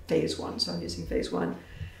called phase one, so I'm using phase one.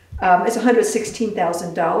 It's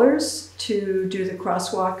 $116,000 to do the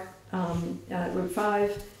crosswalk at Route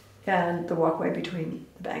 5 and the walkway between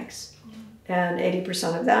the banks. And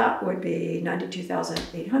 80% of that would be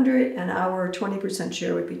 $92,800, and our 20%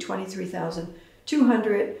 share would be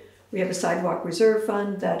 $23,200. We have a sidewalk reserve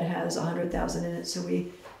fund that has $100,000 in it, so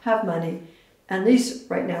we have money. And these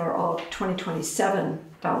right now are all 2027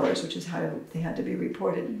 dollars, which is how they had to be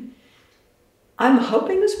reported. I'm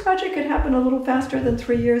hoping this project could happen a little faster than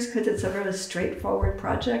 3 years because it's a very straightforward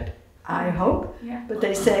project, I hope. Yeah. But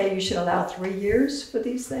they say you should allow 3 years for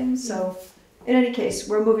these things. So in any case,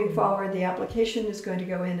 we're moving forward. The application is going to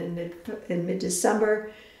go in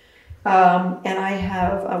mid-December. And I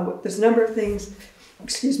have, there's a number of things,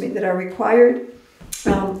 that are required.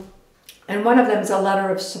 And one of them is a letter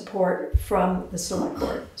of support from the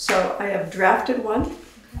Selectboard. So I have drafted one.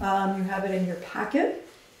 You have it in your packet.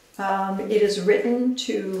 It is written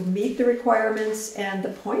to meet the requirements and the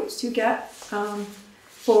points you get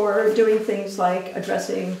for doing things like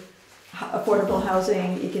addressing affordable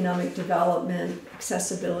housing, economic development,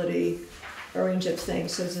 accessibility, a range of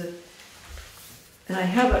things. So and I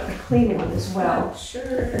have a clean one as well. Sure.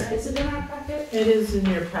 Is it in our packet? It is in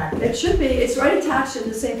your packet. It should be. It's right attached in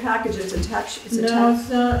the same package. It's attached. No, it's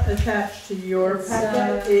not attached to your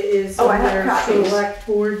packet. It is I have under copies. Select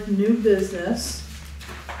Board New Business.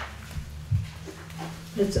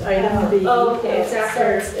 It's item B. Oh, okay. It's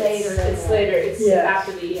after. It's later. It's later. It's Yeah.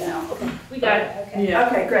 after the email. Okay, we got it. Okay. Yeah.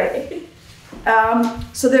 Okay, great.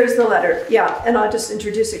 So there's the letter. Yeah, and I'll just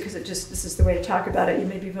introduce it because this is the way to talk about it. You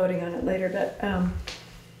may be voting on it later, but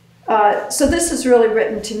so this is really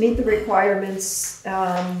written to meet the requirements.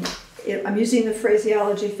 I'm using the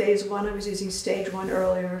phraseology phase one. I was using stage one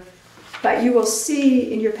earlier, but you will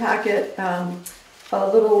see in your packet a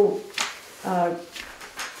little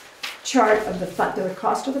chart of the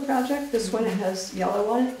cost of the project. This one, it has yellow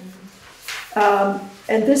on it,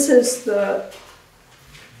 and this is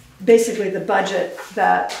basically the budget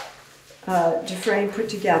that Dufresne put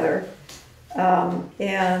together.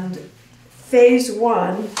 And phase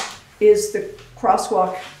one is the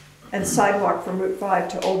crosswalk and sidewalk from Route 5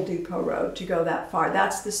 to Old Depot Road to go that far.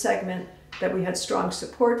 That's the segment that we had strong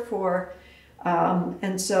support for.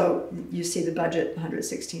 And so you see the budget,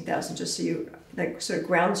 $116,000, just so that sort of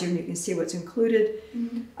grounds you and you can see what's included.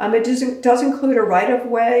 Mm-hmm. It does include a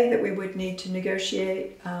right-of-way that we would need to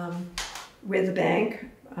negotiate with the bank.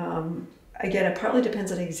 Again, it partly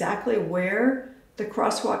depends on exactly where the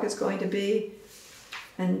crosswalk is going to be,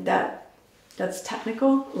 and that's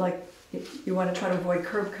technical. Like you want to try to avoid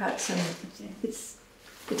curb cuts, and it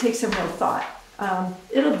takes some real thought.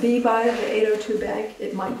 It'll be by the 802 bank.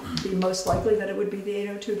 It might be most likely that it would be the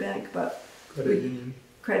 802 bank, but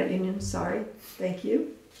credit union. Sorry, thank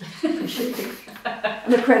you. Appreciate it.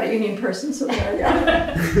 I'm a credit union person, so there we go.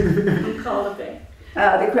 You call it a bank.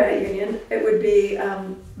 The credit union, it would be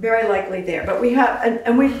very likely there. But we have,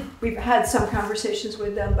 and we've had some conversations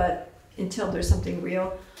with them, but until there's something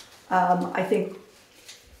real, I think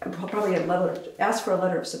probably ask for a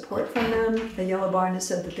letter of support from them. The Yellow Barn has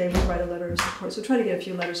said that they will write a letter of support. So try to get a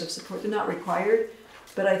few letters of support. They're not required,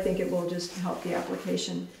 but I think it will just help the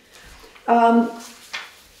application.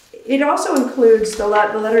 It also includes the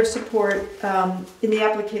letter of support in the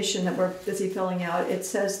application that we're busy filling out. It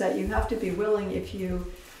says that you have to be willing, if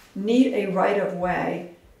you need a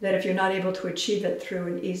right-of-way, that if you're not able to achieve it through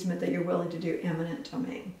an easement, that you're willing to do eminent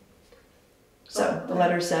domain. So the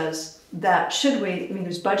letter says that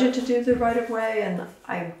there's budget to do the right-of-way, and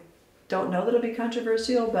I don't know that it'll be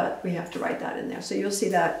controversial, but we have to write that in there. So you'll see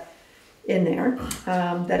that in there,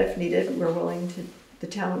 that if needed, the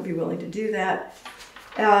town would be willing to do that.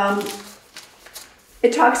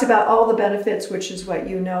 It talks about all the benefits, which is what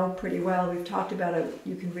you know pretty well. We've talked about it.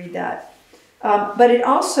 You can read that. But it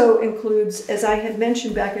also includes, as I had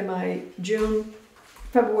mentioned back in my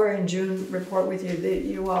February and June report with you, that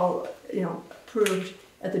you all, approved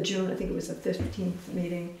at the June, I think it was the 15th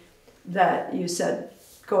meeting, that you said,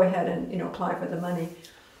 go ahead and, apply for the money.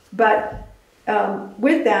 But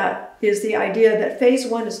with that is the idea that phase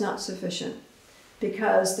 1 is not sufficient,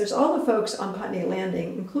 because there's all the folks on Putney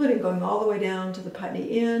Landing, including going all the way down to the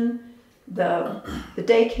Putney Inn, the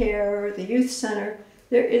daycare, the youth center.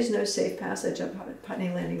 There is no safe passage up Putney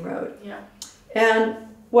Landing Road. Yeah. And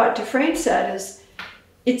what Dufresne said is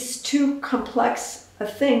it's too complex a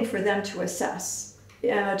thing for them to assess,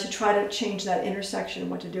 to try to change that intersection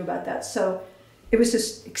and what to do about that. So it was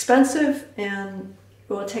just expensive, and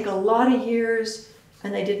it will take a lot of years,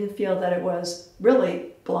 and they didn't feel that it was really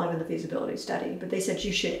belonged in the feasibility study. But they said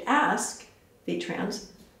you should ask VTrans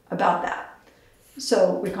about that.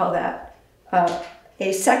 So we call that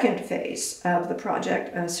a second phase of the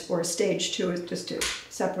project, or stage 2, is just to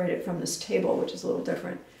separate it from this table, which is a little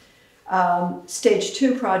different. Stage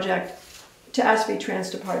 2 project, to ask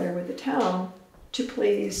VTrans to partner with the town to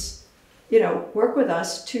please, work with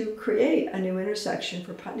us to create a new intersection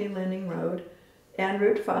for Putney Landing Road and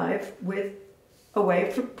Route 5 with a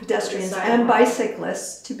way for pedestrians and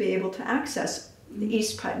bicyclists to be able to access the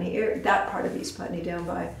East Putney area, that part of East Putney down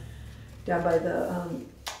by the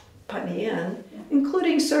Putney Inn,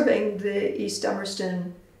 including serving the East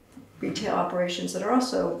Dummerston retail operations that are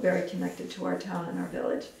also very connected to our town and our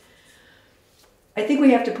village. I think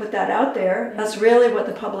we have to put that out there. That's really what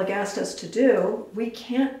the public asked us to do. We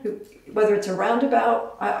can't, whether it's a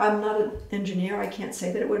roundabout, I'm not an engineer, I can't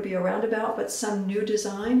say that it would be a roundabout, but some new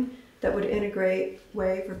design that would integrate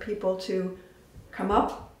way for people to come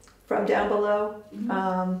up from down below,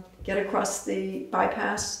 get across the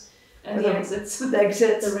bypass. And the exits. The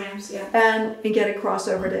exits. The ramps, yeah. And get across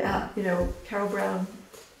over to, Carol Brown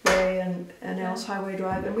Way and Ellis Highway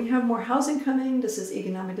Drive. And we have more housing coming. This is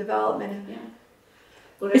economic development. Yeah.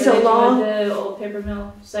 It's a long, the old paper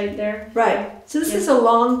mill site there. Right. So this is a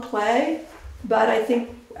long play, but I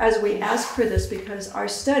think as we ask for this, because our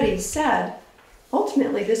study said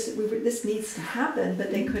ultimately this needs to happen,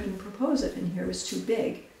 but they couldn't propose it in here. It was too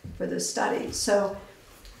big for this study. So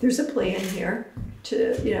there's a plea in here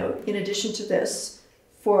to, in addition to this,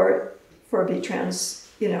 for VTrans,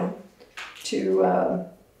 to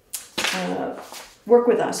work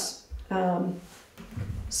with us.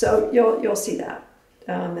 So you'll see that.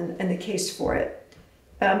 And the case for it.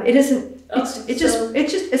 It isn't. It's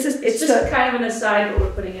just kind of an aside, but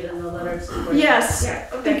we're putting it in the letter of support. Yes, yeah,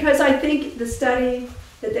 okay. Because I think the study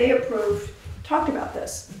that they approved talked about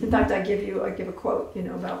this. In fact, I give a quote,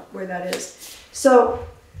 about where that is. So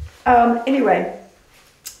anyway,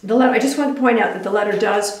 the letter. I just want to point out that the letter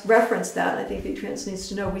does reference that. I think VTrans needs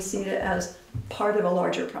to know we see it as part of a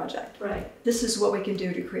larger project. Right. This is what we can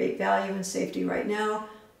do to create value and safety right now.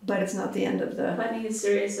 But it's not the end of the... Putney is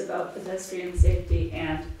serious about pedestrian safety,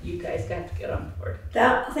 and you guys got to get on board.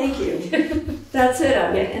 Thank you. That's it.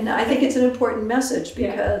 And I think it's an important message,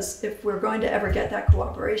 because if we're going to ever get that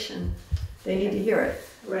cooperation, they need to hear it.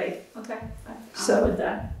 Right. Okay. So with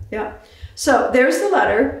that. Yeah. So there's the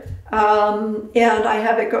letter, and I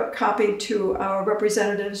have it copied to our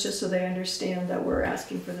representatives just so they understand that we're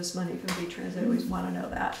asking for this money from VTrans. They always want to know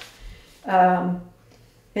that.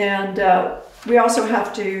 We also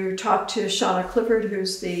have to talk to Shauna Clifford,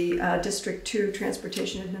 who's the District 2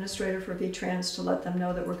 Transportation Administrator for VTrans, to let them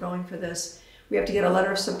know that we're going for this. We have to get a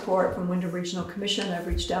letter of support from Wyndham Regional Commission. I've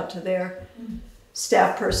reached out to their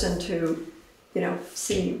staff person to,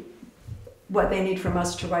 see what they need from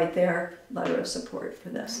us to write their letter of support for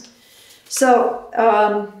this. So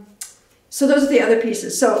those are the other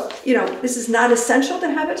pieces. So, this is not essential to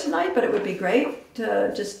have it tonight, but it would be great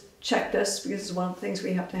to just check this, because it's one of the things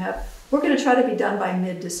we have to have. We're going to try to be done by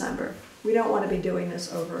mid-December. We don't want to be doing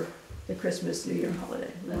this over the Christmas, New Year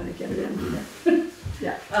holiday. We want to get it in.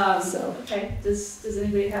 Yeah. So. Okay, does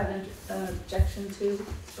anybody have an objection to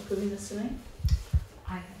approving this tonight?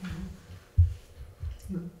 I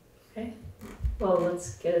Okay, well,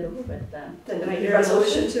 let's get it over with then. Then Can I the hear a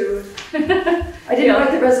resolution motion? I didn't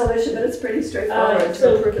write the resolution, but it's pretty straightforward to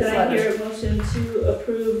So approve can this I letter. hear a motion to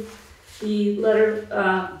approve the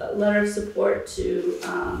letter of support to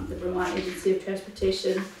the Vermont Agency of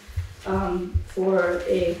Transportation for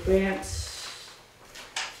a grant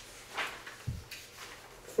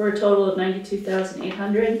for a total of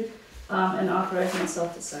 $92,800 and authorize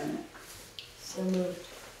myself to sign it. So moved.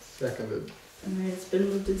 Seconded. All right, it's been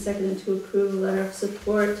moved and seconded to approve a letter of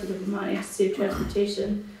support to the Vermont Agency of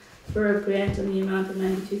Transportation for a grant in the amount of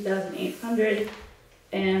 $92,800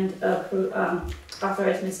 and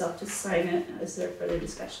authorize myself to sign it. Is there further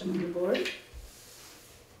discussion on the board?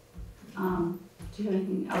 Do you have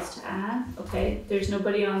anything else to add? Okay, there's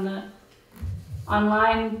nobody on the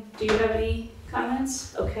online. Do you have any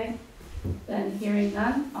comments? Okay, then hearing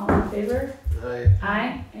none, all in favor? Aye.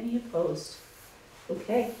 Aye. Any opposed?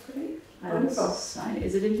 Okay, Great. I will Wonderful. sign it.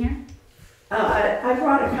 Is it in here? I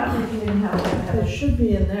brought a copy if you didn't have one. It should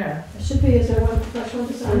be in there. It should be, is there one fresh one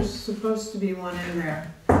to sign? There's supposed to be one in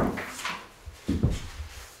there.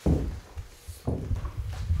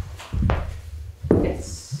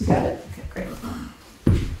 Yes. Got it, okay, great.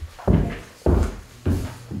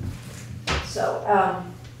 So,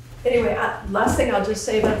 anyway, last thing I'll just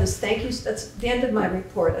say about this, thank you, that's the end of my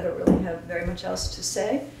report. I don't really have very much else to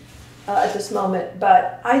say at this moment,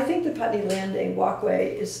 but I think the Putney Landing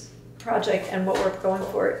walkway project and what we're going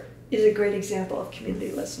for is a great example of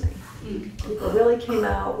community listening. People really came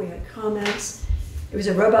out, we had comments, it was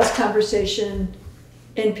a robust conversation,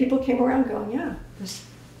 and people came around going, yeah,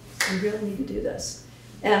 we really need to do this.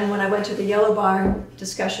 And when I went to the Yellow Barn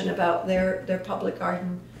discussion about their public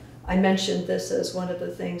garden, I mentioned this as one of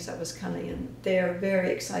the things that was coming, and they're very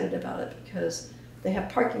excited about it because they have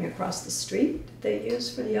parking across the street that they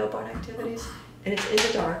use for the Yellow Barn activities, and it's in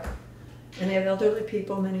the dark. And they have elderly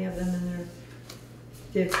people, many of them, and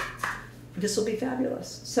this will be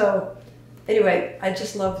fabulous. So anyway, I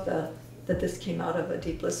just love that this came out of a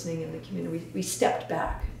deep listening in the community. We stepped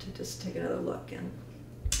back to just take another look, and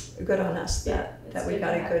good on us that we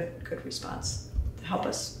got a good response to help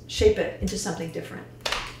us shape it into something different.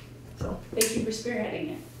 So Thank you for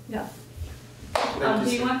spearheading it. yeah. Do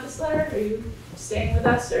you want this letter? Are you staying with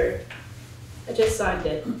us, or I just signed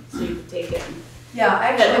it so you can take it? Yeah, I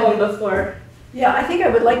had one before. Yeah, I think I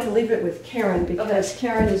would like to leave it with Karen because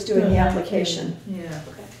Karen is doing the application. Yeah.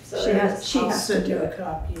 Okay. So She I'll has to send do you a it.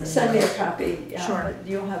 copy. Send me a copy, yeah, Sure. but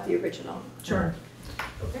you'll have the original. Sure.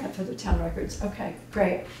 Okay. For the town records, okay,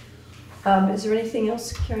 great. Is there anything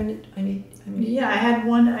else, Karen, that I need? Yeah, I had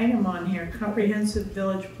one item on here, comprehensive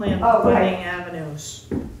village plan for Oh, right. budding avenues.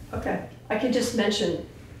 Okay, I could just mention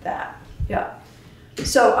that, yeah.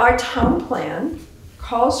 So our town plan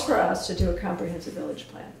calls for us to do a comprehensive village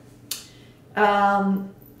plan.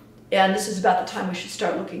 And this is about the time we should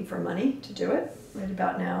start looking for money to do it, right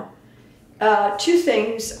about now. Two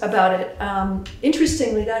things about it.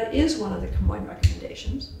 Interestingly, that is one of the Comoine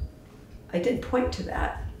recommendations. I did point to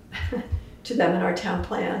that, to them in our town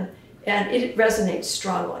plan, and it resonates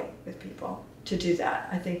strongly with people to do that.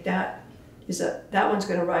 I think that one's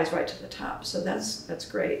going to rise right to the top, so that's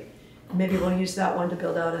great. Maybe we'll use that one to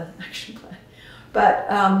build out an action plan. But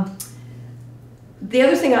the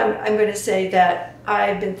other thing I'm going to say that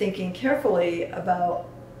I've been thinking carefully about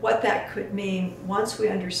what that could mean once we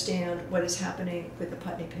understand what is happening with the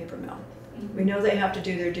Putney paper mill. We know they have to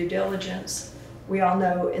do their due diligence. We all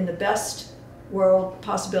know in the best world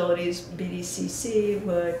possibilities, BDCC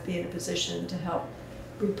would be in a position to help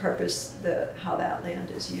repurpose how that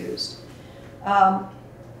land is used.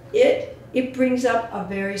 It brings up a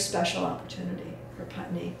very special opportunity for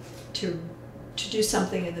Putney to do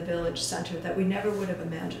something in the village center that we never would have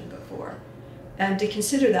imagined before. And to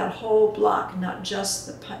consider that whole block, not just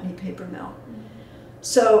the Putney paper mill.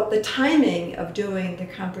 So the timing of doing the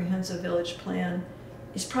comprehensive village plan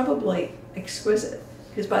is probably exquisite,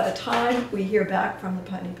 because by the time we hear back from the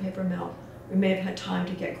Putney paper mill, we may have had time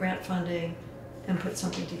to get grant funding and put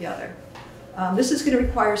something together. This is going to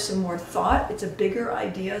require some more thought. It's a bigger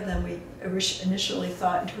idea than we initially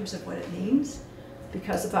thought in terms of what it means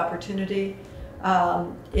because of opportunity. I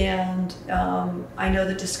know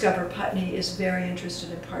that Discover Putney is very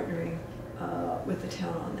interested in partnering with the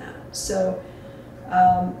town on that. So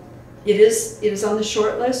it is on the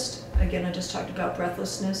short list. Again, I just talked about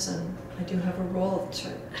breathlessness, and I do have a rule of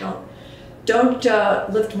don't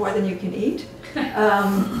lift more than you can eat,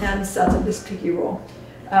 and so that's this piggy rule.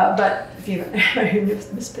 But if you, I knew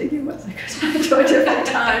Miss Piggy was, I could go to a different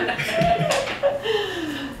time.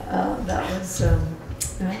 That was,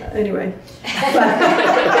 anyway.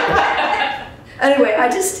 Anyway,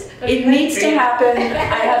 it needs to happen.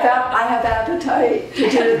 I have appetite to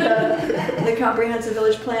do the comprehensive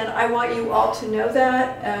village plan. I want you all to know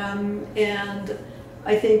that, and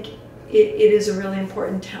I think it is a really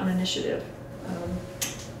important town initiative.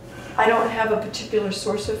 I don't have a particular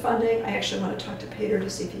source of funding. I actually want to talk to Peter to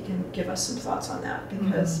see if he can give us some thoughts on that,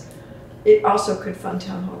 because it also could fund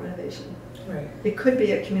town hall renovation. Right. It could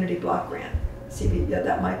be a community block grant. CB, yeah,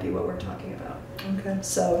 that might be what we're talking about. Okay.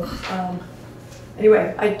 So,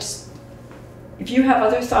 anyway, if you have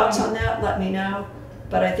other thoughts on that, let me know.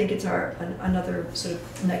 But I think it's another sort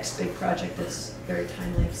of next big project that's very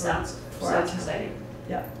timely for our town. Exciting.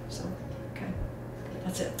 Yeah. So, okay,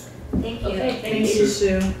 that's it. Thank you. Okay, Thank you,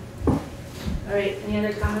 Sue. All right, any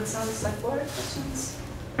other comments on the select board, questions?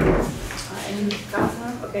 Any comments on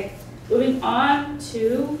them? Okay, moving on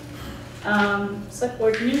to select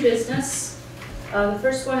board new business. The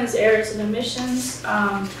first one is errors and omissions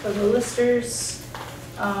for the listers.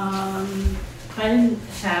 I didn't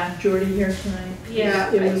have Jordy here tonight. Yeah,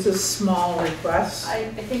 It was a small request. I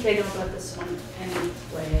think I know about this one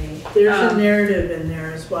anyway. There's a narrative in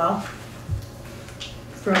there as well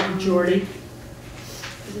from Jordy.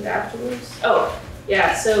 Is it afterwards? Oh,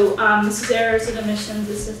 yeah, so this is errors and omissions.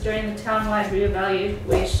 This is during the townwide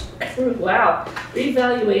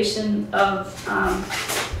reevaluation of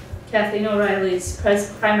Kathleen O'Reilly's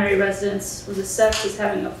primary residence was assessed as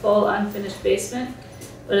having a full unfinished basement,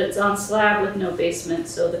 but it's on slab with no basement,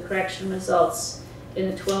 so the correction results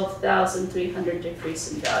in a $12,300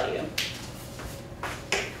 decrease in value.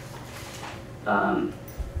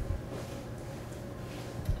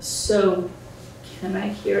 So can I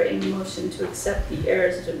hear a motion to accept the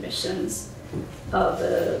errors and omissions of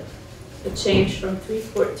the change from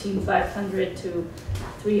 314,500 to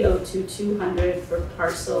 302,200 for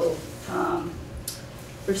parcel,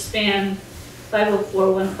 for span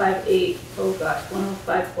 504,158, oh gosh,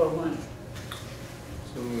 10541.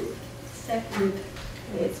 So moved. Second.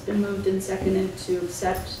 Okay, it's been moved and seconded to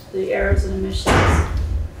accept the errors and omissions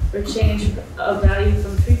for change of value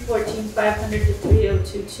from 314,500 to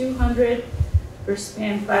 302,200 for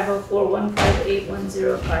span 504,158,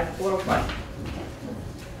 10541.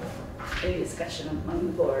 Any discussion among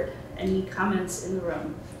the board? Any comments in the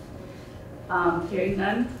room? Hearing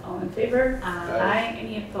none, all in favor? Aye.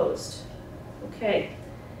 Any opposed? Okay.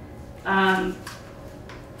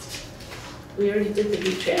 We already did the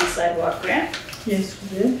V-Trans sidewalk grant. Yes, we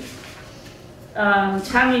did.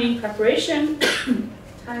 Town meeting preparation,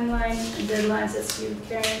 timeline and deadlines, that's you,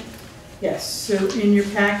 Karen. Yes, so in your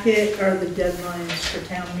packet are the deadlines for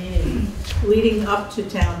town meeting, leading up to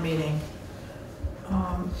town meeting.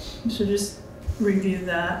 So just review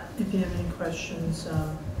that if you have any questions.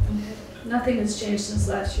 Nothing has changed since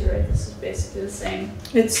last year, right? This is basically the same.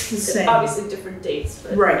 It's the same. Obviously different dates,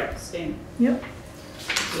 but Right. same. Yep.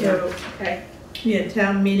 So, Okay. yeah,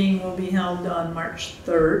 town meeting will be held on March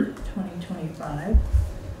 3rd, 2025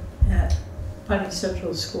 at Putney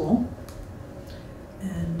Central School.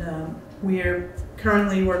 And we are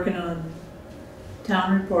currently working on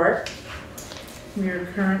town report. We are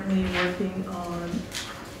currently working on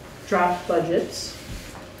draft budgets.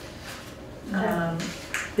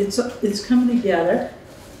 It's coming together.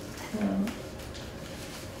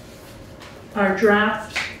 Our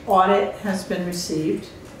draft audit has been received.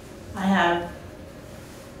 I have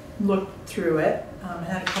looked through it. I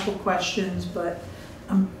had a couple questions, but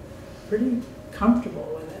I'm pretty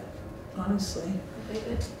comfortable with it, honestly. Okay,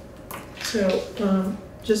 good. So,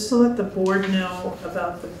 just to let the board know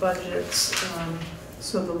about the budgets,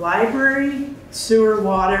 so the library, sewer,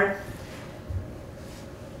 water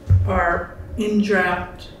are in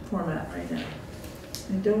draft format right now.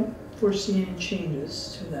 I don't foresee any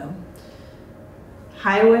changes to them.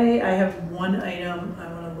 Highway, I have one item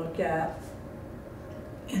I want to look at,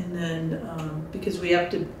 and then because we have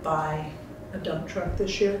to buy a dump truck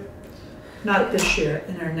this year. Not this year,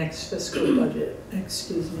 in our next fiscal budget,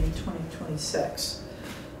 2026.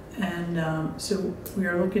 And so we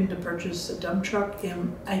are looking to purchase a dump truck,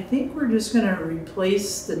 and I think we're just gonna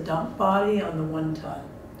replace the dump body on the 1 ton.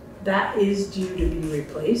 That is due to be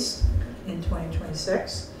replaced in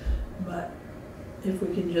 2026, but if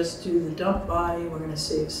we can just do the dump body, we're gonna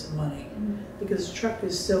save some money. Because the truck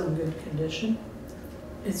is still in good condition.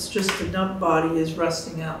 It's just the dump body is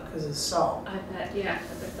rusting out because of salt. I bet, yeah,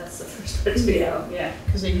 I bet that's the first part to be out, yeah.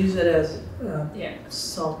 Because they use it as Yeah.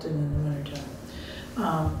 salt in the wintertime.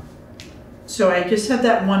 So I just have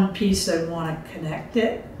that one piece I want to connect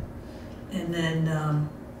it, and then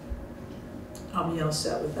I'll be all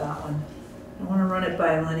set with that one. I wanna run it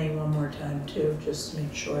by Lenny one more time too, just to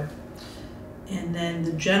make sure. And then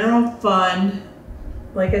the general fund,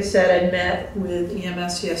 like I said, I met with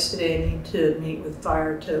EMS yesterday. I need to meet with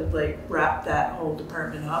fire to like wrap that whole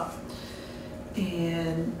department up.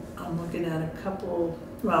 And I'm looking at a couple,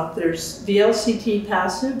 well, there's VLCT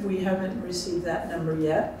passive. We haven't received that number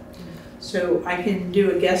yet. So I can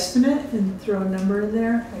do a guesstimate and throw a number in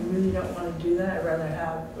there. I really don't want to do that. I'd rather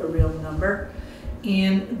have a real number.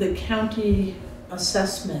 And the county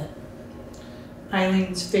assessment,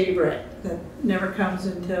 Eileen's favorite, that never comes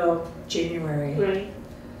until January. Right.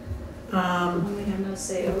 And we have no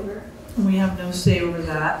say over. We have no say over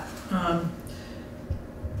that.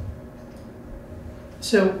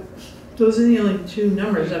 So those are the only two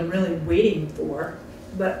numbers I'm really waiting for,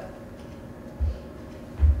 but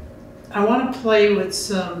I want to play with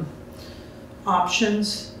some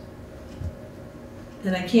options,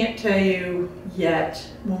 and I can't tell you yet.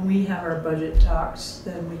 When we have our budget talks,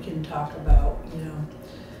 then we can talk about, you know,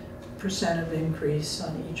 percent of increase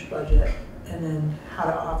on each budget, and then how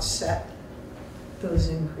to offset those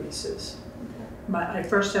increases. I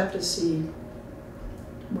first have to see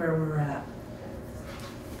where we're at.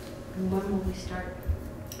 And when will we start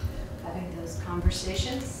having those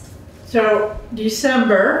conversations? So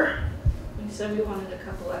December, You said we wanted a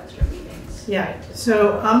couple extra meetings. yeah,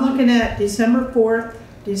 so I'm looking at December 4th,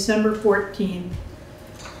 December 14th,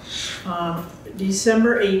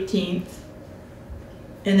 December 18th,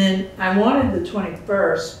 and then I wanted the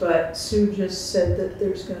 21st, but Sue just said that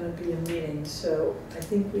there's gonna be a meeting, so I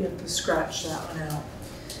think we have to scratch that one out.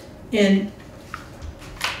 And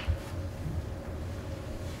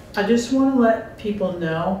I just wanna let people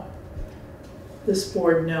know, this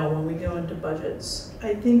board know, when we go into budgets,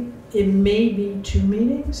 I think it may be 2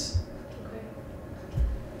 meetings.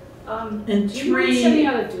 Okay. And do you mind 3, sending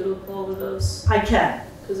out a doodle poll with those? I can,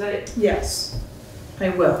 Because yes, I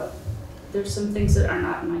will. there's some things that are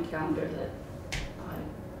not in my calendar that I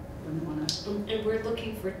wouldn't want to. And we're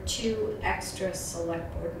looking for 2 extra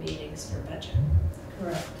select board meetings for budget.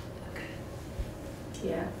 Correct. Okay.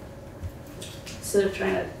 Yeah. Instead of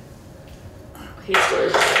trying to hastily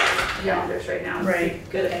look at calendars right now. Right. It'd be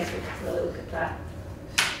good if we could really look at that.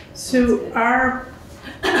 So our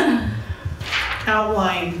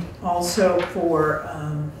outline also for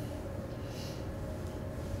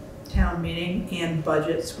town meeting and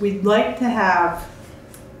budgets, we'd like to have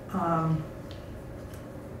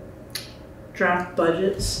draft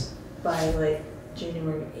budgets by like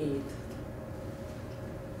January 8th.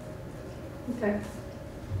 Okay.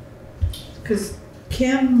 Because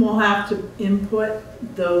Kim will have to input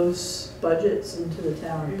those budgets into the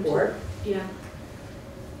town report. Yeah.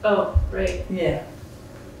 Oh, right. Yeah.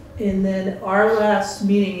 And then our last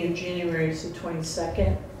meeting in January is the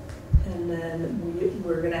 22nd. And then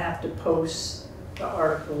we're gonna have to post the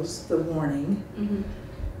articles, the warning. Mm-hmm.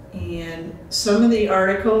 And some of the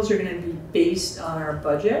articles are gonna be based on our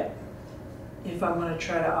budget if I'm gonna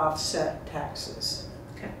try to offset taxes.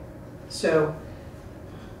 Okay. So,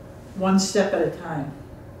 one step at a time.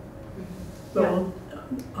 But Yeah.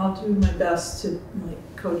 I'll do my best to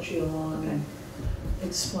like coach you along and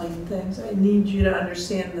explain things. I need you to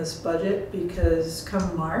understand this budget because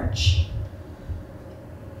come March,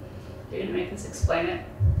 You're gonna make us explain it.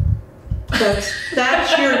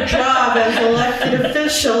 that's your job as elected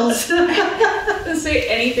officials. Doesn't say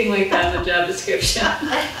anything like that in the job description.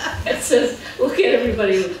 It says, look at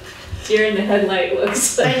everybody deer in the headlight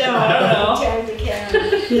looks. I know. I don't know. Turn the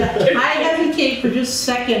camera. Yeah, I hesitate for just a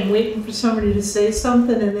second, waiting for somebody to say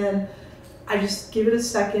something, and then I just give it a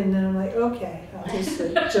second, and I'm like, okay, I'll just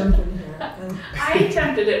like, jump in here. And I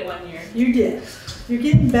attempted it one year. you did. You're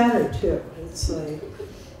getting better too. It's like,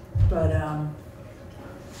 but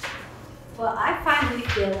Well, I finally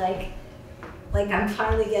feel like I'm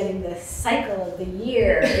finally getting the cycle of the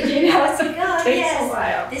year. You know, it's like, oh Takes a yes,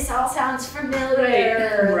 while. this all sounds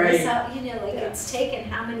familiar. Right. This all, you know, like Yeah. it's taken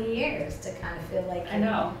how many years to kind of feel like I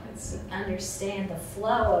know. It's understand the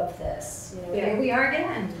flow of this. You know, Yeah. here we are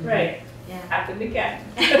again. right. Yeah. Happened again.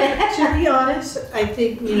 to be honest, I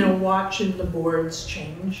think, you know, watching the boards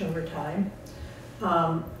change over time,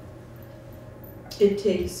 it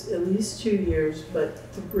takes at least 2 years, but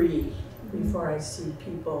 3 before I see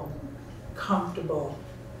people comfortable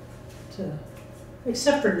to,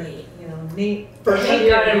 except for Nate, you know, Nate. Nate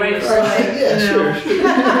got it right first, Yeah, sure.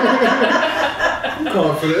 I'm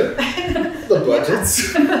confident. The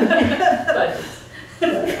budgets. But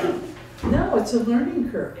No, it's a learning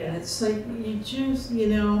curve, and it's like you just, you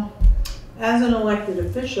know, as an elected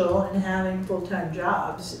official and having full-time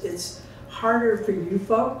jobs, it's harder for you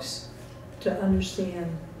folks to understand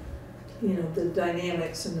you know, the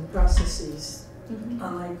dynamics and the processes, Mhm.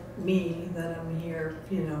 unlike me, that I'm here,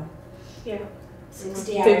 you know, Yeah.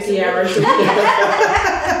 60 hours. 50 hours a week.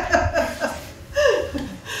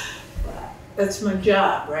 That's my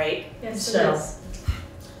job, right? Yes, it So, is.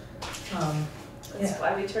 That's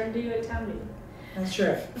why we turned to you at town meeting. That's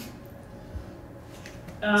right.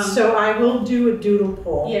 Um, So I will do a doodle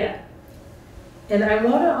poll. yeah, And I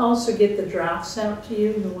want to also get the drafts out to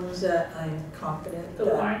you, the ones that I'm confident the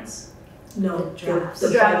that. warrants. No, The drafts. the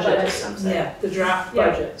The draft budgets. budgets, I'm sorry. Yeah, the draft Yeah.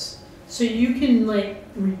 budgets. So you can like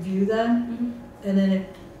review them, Mhm. and then if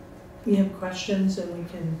we have questions, then we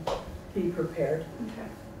can be prepared. Okay.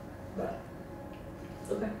 But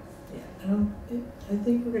Okay. yeah, I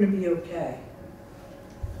think we're gonna be okay.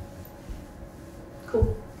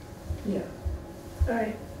 Cool. Yeah. All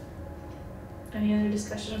right. Any other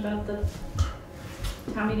discussion about the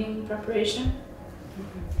town meeting preparation?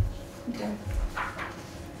 Okay.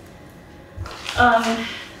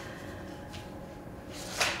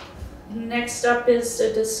 Next up is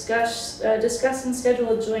to discuss and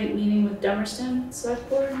schedule a joint meeting with Dummerston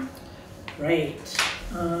Selectboard. Right.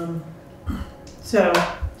 So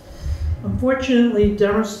unfortunately,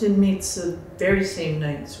 Dummerston meets the very same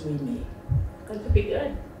nights we meet. That could be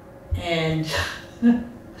good. And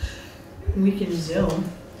we can Zoom.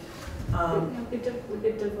 We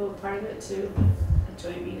could devote part of it to a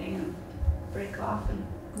joint meeting and break off and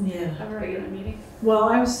Yeah. have a regular meeting. Well,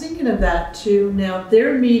 I was thinking of that too. Now,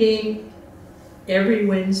 they're meeting every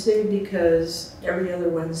Wednesday because every other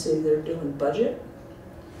Wednesday they're doing budget.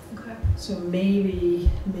 Okay. So maybe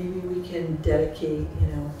we can dedicate, you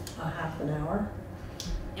know, a half an hour.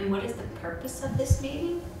 And what is the purpose of this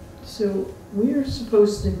meeting? So we're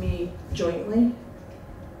supposed to meet jointly,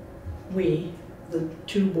 the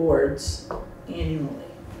two boards, annually.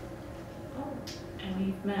 Oh, and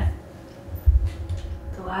we've met,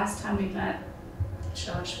 the last time we met,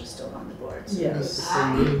 Josh was still on the board. So Yes.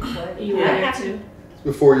 you were Yeah. there too,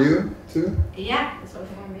 Before you, too? Yeah, it's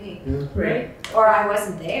before me. Yeah. right? Or I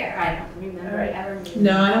wasn't there, I don't remember Alright. ever meeting.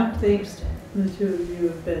 No, I don't think the two of you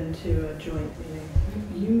have been to a joint meeting.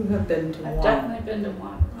 You have been to I've one. definitely been to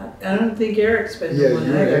one. I don't think Eric's been Yeah, to one you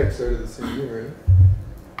and either. Eric started the same year, right?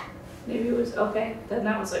 Maybe it was, okay, then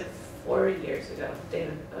that was like 4 years ago,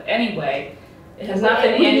 David. Anyway, it has We- not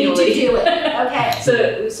been we annually. need to do it,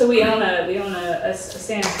 okay. So we own a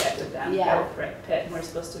sand pit with them, Yeah. Battle Pit, and we're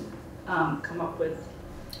supposed to, come up with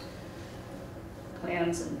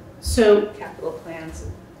plans and So, capital plans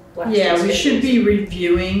and. watch yeah, those we should schedules. be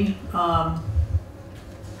reviewing,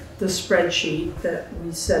 the spreadsheet that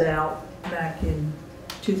we set out back in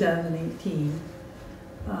 2018,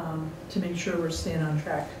 to make sure we're staying on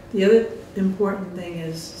track. The other important thing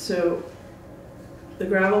is, so the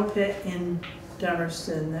gravel pit in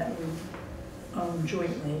Dummerston that we own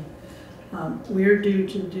jointly, we're due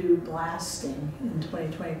to do blasting in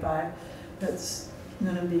 2025. That's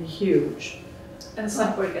gonna be huge. And the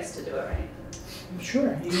select board gets to do it, right?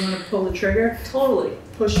 Sure, you wanna pull the trigger, Totally,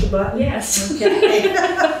 push the button? yes.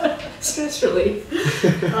 Okay. Stress relief.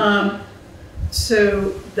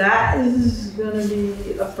 So that is gonna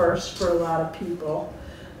be a first for a lot of people.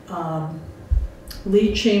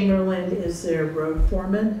 Lee Chamberlain is their road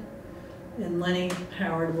foreman, and Lenny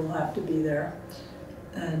Howard will have to be there.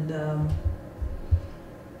 And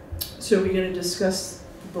so we're gonna discuss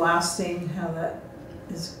blasting, how that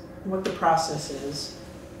is, what the process is,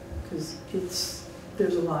 because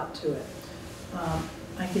there's a lot to it.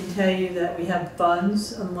 I can tell you that we have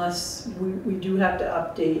funds, unless we do have to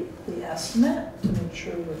update the estimate to make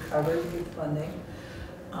sure we're covered with funding.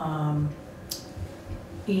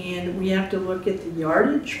 And we have to look at the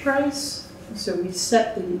yardage price. So we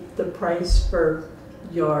set the price for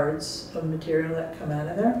yards of material that come out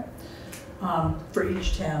of there for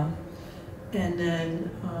each town. And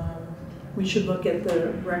then we should look at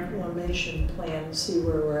the reclamation plan and see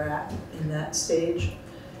where we're at in that stage.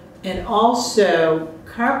 And also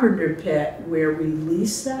Carpenter Pit, where we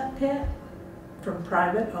lease that pit from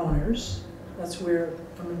private owners. That's where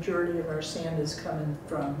a majority of our sand is coming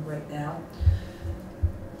from right now.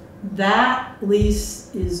 That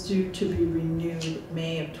lease is due to be renewed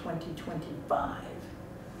May of 2025.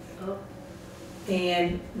 Oh.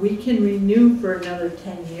 And we can renew for another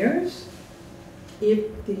 10 years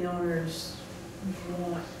if the owners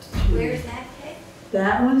want to. Where's that pit?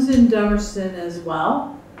 That one's in Dummerston as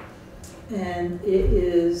well. And it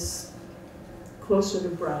is closer to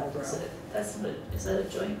Brattleboro. Is that a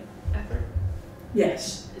joint effort?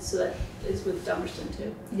 Yes, So that is with Dummerston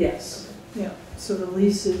too? yes, yeah. So the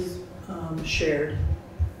lease is shared.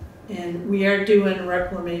 And we are doing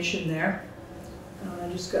reclamation there. I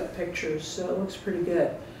just got pictures, so it looks pretty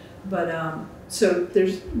good. But, so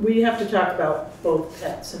we have to talk about both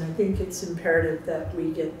pets, and I think it's imperative that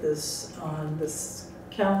we get this on this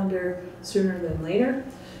calendar sooner than later,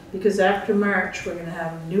 because after March, we're gonna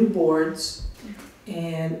have new boards,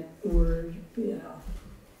 and we're,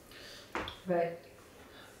 Right.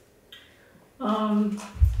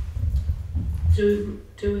 Do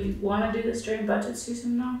we wanna do this during budget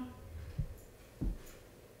season now?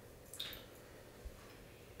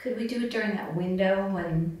 Could we do it during that window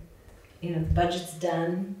when, the budget's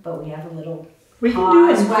done, but we have a little we can do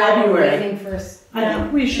it pause in while we're February. waiting for I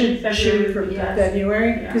think we should February, shoot for yes. February,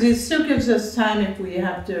 Yeah. because it still gives us time if we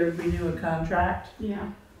have to renew a contract. Yeah,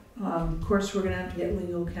 Of course, we're gonna have to get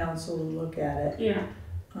legal counsel to look at it. yeah,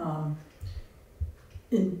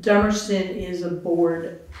 And Dummerston is a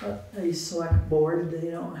board, a select board,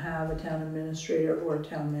 they don't have a town administrator or a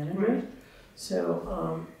town manager. Right.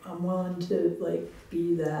 So, I'm willing to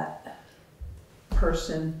be that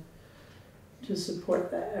person to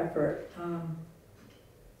support that effort.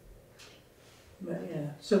 But yeah,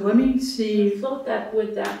 so let me see float that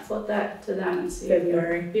to them and see if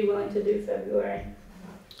February. they'd be willing to do February.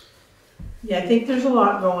 Yeah, I think there's a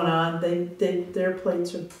lot going on. Their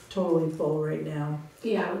plates are totally full right now.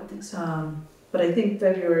 Yeah, I would think so. But I think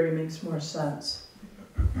February makes more sense.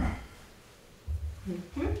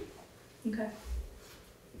 Okay.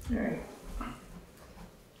 All right.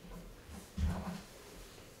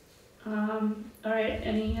 All right,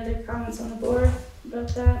 any other comments on the board about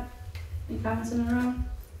that? Any comments in the room?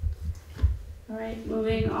 All right,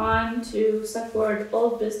 moving on to select board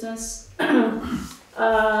old business. Not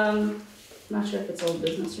sure if it's old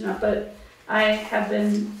business or not, but I have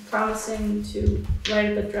been promising to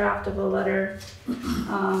write up a draft of a letter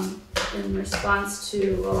in response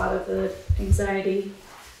to a lot of the anxiety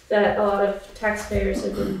that a lot of taxpayers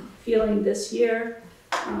have been feeling this year.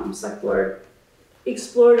 Select board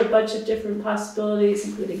explored a bunch of different possibilities,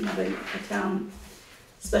 including having a town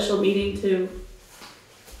special meeting to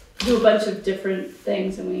do a bunch of different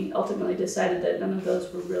things, and we ultimately decided that none of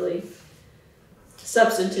those were really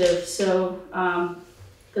substantive. So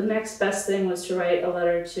the next best thing was to write a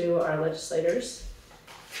letter to our legislators.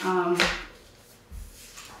 And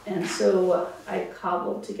so I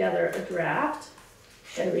cobbled together a draft.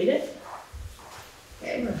 Should I read it?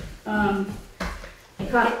 Okay.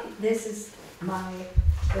 This is my.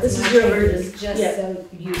 This is my your changes, version. Just Yeah. so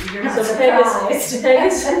you're not So surprised.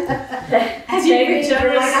 As you read Peg it,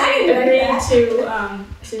 you're like, I generously didn't agreed like that.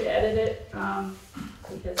 to edit it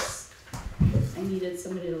because I needed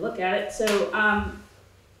somebody to look at it. So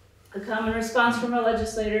a common response from our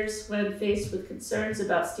legislators when faced with concerns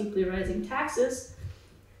about steeply rising taxes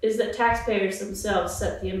is that taxpayers themselves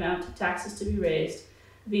set the amount of taxes to be raised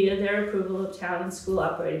via their approval of town and school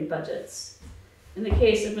operating budgets. In the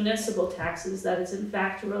case of municipal taxes, that is in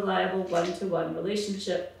fact a reliable one-to-one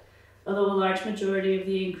relationship, although a large majority of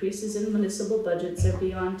the increases in municipal budgets are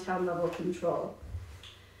beyond town-level control.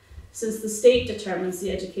 Since the state determines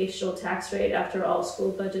the educational tax rate after all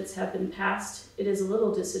school budgets have been passed, it is a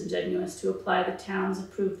little disingenuous to apply the town's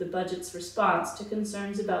approve the budget's response to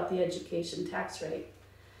concerns about the education tax rate.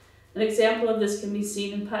 An example of this can be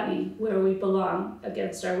seen in Putney, where we belong,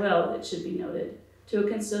 against our will, it should be noted, to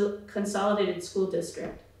a consolidated school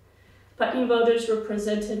district. Putney voters were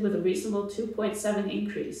presented with a reasonable 2.7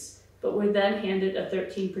 increase, but were then handed a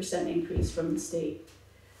 13% increase from the state.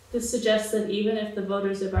 This suggests that even if the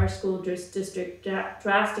voters of our school district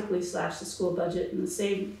drastically slashed the school budget in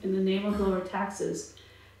the name of lower taxes,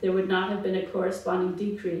 there would not have been a corresponding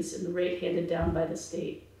decrease in the rate handed down by the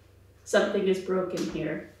state. Something is broken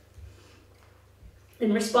here.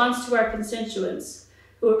 In response to our constituents,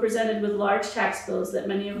 who are presented with large tax bills that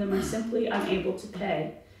many of them are simply unable to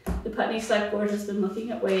pay, the Putney Select Board has been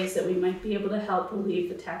looking at ways that we might be able to help relieve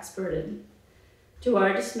the tax burden. To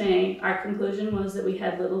our dismay, our conclusion was that we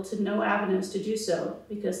had little to no avenues to do so,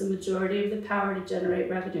 because the majority of the power to generate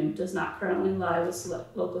revenue does not currently lie with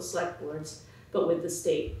local select boards, but with the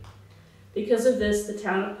state. Because of this, the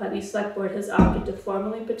Town of Putney Select Board has opted to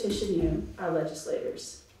formally petition you, our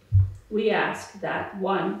legislators. We ask that,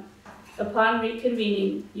 1, upon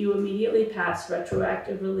reconvening, you immediately pass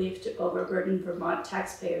retroactive relief to overburdened Vermont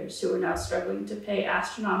taxpayers who are now struggling to pay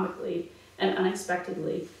astronomically and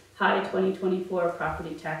unexpectedly high 2024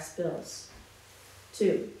 property tax bills.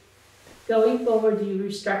 2, going forward, you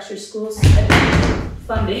restructure school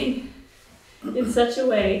funding in such a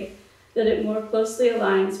way that it more closely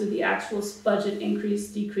aligns with the actual budget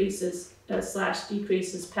decreases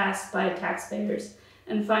passed by taxpayers,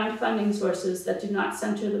 and find funding sources that do not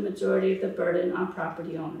center the majority of the burden on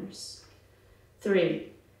property owners. 3,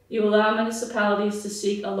 You allow municipalities to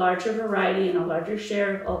seek a larger variety and a larger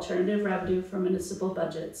share of alternative revenue from municipal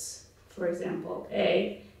budgets. For example,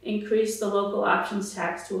 A, increase the local options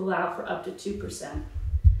tax to allow for up to 2%.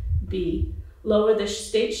 B, lower the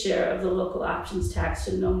state share of the local options tax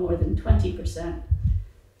to no more than 20%.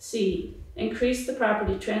 C, increase the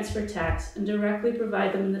property transfer tax and directly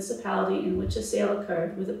provide the municipality in which a sale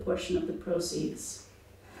occurred with a portion of the proceeds.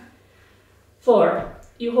 4,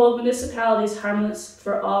 you hold municipalities harmless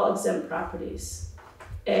for all exempt properties.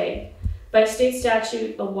 A, by state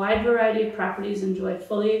statute, a wide variety of properties enjoy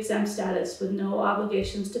fully exempt status with no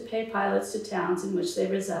obligations to pay pilots to towns in which they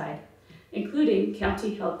reside, including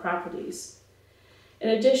county-held properties. In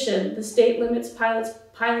addition, the state limits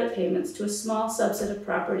pilot payments to a small subset of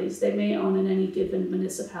properties they may own in any given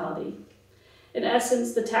municipality. In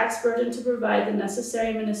essence, the tax burden to provide the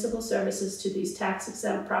necessary municipal services to these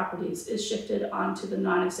tax-exempt properties is shifted onto the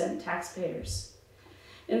non-exempt taxpayers.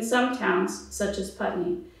 In some towns, such as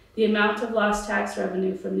Putney, the amount of lost tax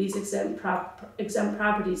revenue from these exempt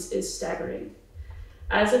properties is staggering.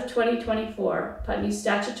 As of 2024, Putney's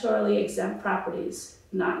statutorily exempt properties,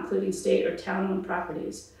 not including state or town-owned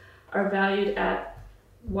properties, are valued at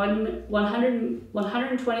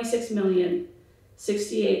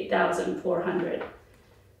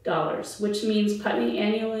 $126,068,400, which means Putney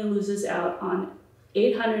annually loses out on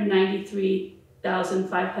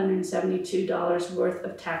 $893,572 worth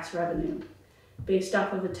of tax revenue, based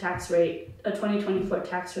off of a 2024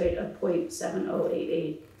 tax rate of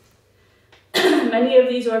 0.7088. Many of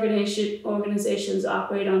these organizations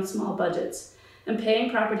operate on small budgets, and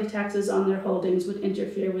paying property taxes on their holdings would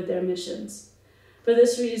interfere with their missions. For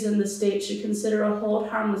this reason, the state should consider a hold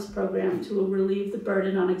harmless program to relieve the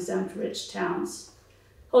burden on exempt rich towns.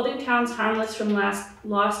 Holding towns harmless from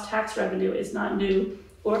lost tax revenue is not new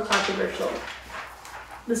or controversial.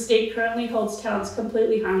 The state currently holds towns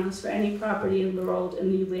completely harmless for any property enrolled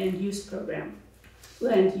in the land use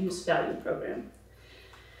value program.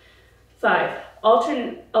 5,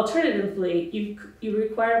 alternatively, you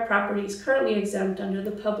require properties currently exempt under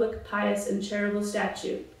the Public, Pious, and Charitable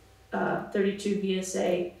Statute, 32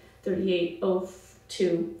 VSA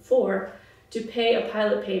 3802(4), to pay a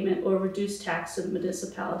pilot payment or reduce tax to the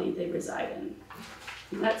municipality they reside in.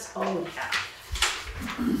 And that's all we have.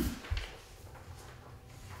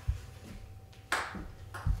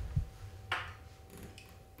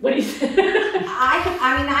 What do you think?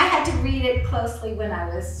 I mean, I had to read it closely when I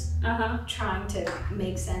was Uh-huh. trying to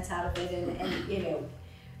make sense out of it and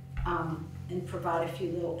and provide a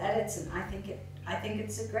few little edits, and I think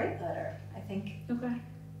it's a great letter. I think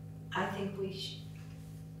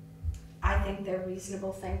they're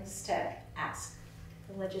reasonable things to ask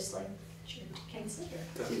the legislature to consider.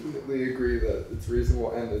 Definitely agree that it's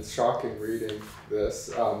reasonable, and it's shocking reading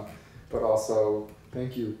this, but also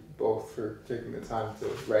thank you both for taking the time to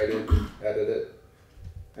write it, edit it.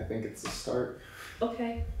 I think it's a start.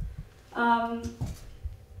 Okay.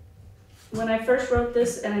 When I first wrote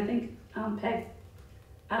this, and I think Peg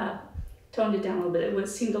toned it down a little bit, it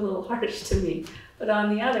seemed a little harsh to me. But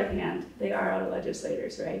on the other hand, they are our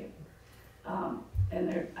legislators, right?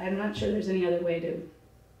 And I'm not sure there's any other way to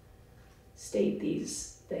state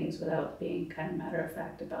these things without being kind of matter of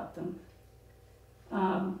fact about them.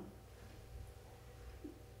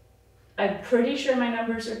 I'm pretty sure my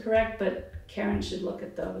numbers are correct, but Karen should look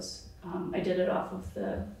at those. I did it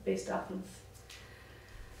based off of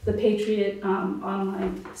the Patriot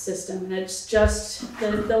online system, and it's just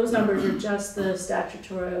those numbers are just the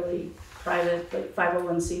statutorily private, like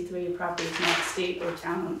 501c3 properties, not state or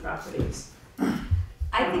town-owned properties.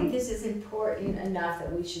 I think this is important enough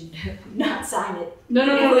that we should not sign it. No,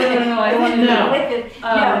 I don't want to know.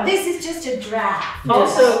 No, this is just a draft.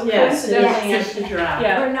 Also, yes, coincidentally, it's just a draft.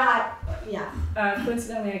 Yeah. We're not,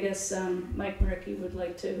 Coincidentally, I guess Mike Murky would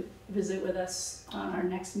like to visit with us on our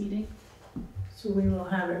next meeting, So we will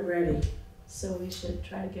have it ready. so we should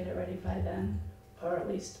try to get it ready by then, or at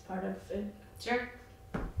least part of it. Sure.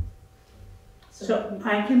 So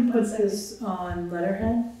I can put this on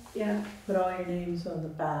letterhead, Yeah. put all your names on the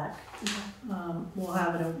back. Okay. We'll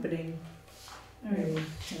have an opening, All right. maybe,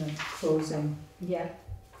 and a closing. Yeah.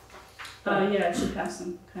 Yeah, I should have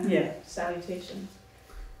some kind of Yeah. salutation.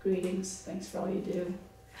 Greetings, thanks for all you do.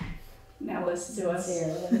 Now listen to us.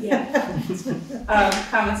 Sincerely. Yeah.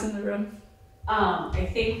 Comments in the room? I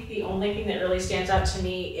think the only thing that really stands out to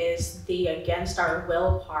me is the against our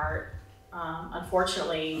will part.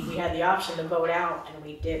 Unfortunately, we had the option to vote out and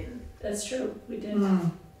we didn't. That's true, we did.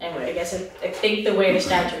 And I guess I think the way the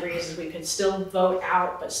statute reads is we could still vote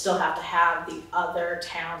out, but still have to have the other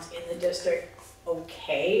towns in the district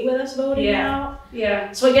okay with us voting Yeah. out.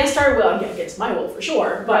 Yeah. So against our will, against my will for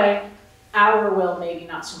sure, but Right. our will maybe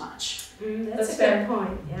not so much. That's That's a fair. good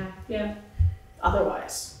point, yeah.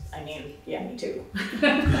 Otherwise, I mean, yeah, me too.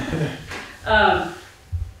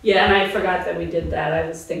 Yeah, and I forgot that we did that. I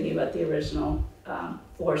was thinking about the original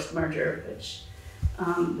forced merger, which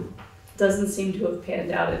doesn't seem to have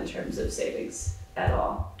panned out in terms of savings at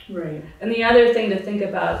all. Right. And the other thing to think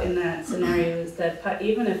about in that scenario is that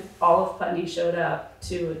even if all of Putney showed up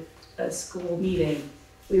to a school meeting,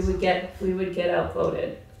 we would get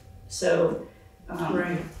outvoted. So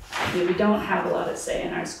Right. we don't have a lot of say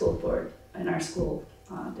in our school board, in our school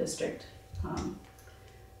district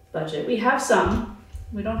budget. We have some.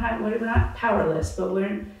 We're not powerless, but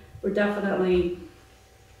we're definitely.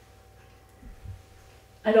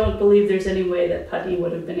 I don't believe there's any way that Putney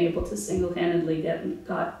would have been able to single-handedly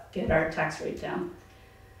get our tax rate down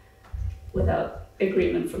without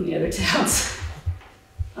agreement from the other towns.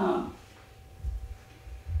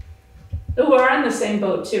 Who are in the same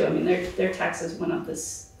boat too. I mean, their taxes went up the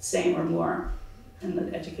same or more in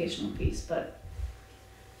the educational piece, but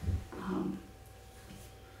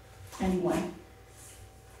anyway.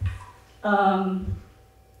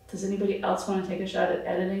 Does anybody else want to take a shot at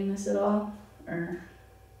editing this at all, or?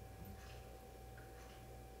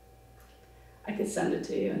 I could send it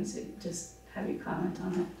to you and just have you comment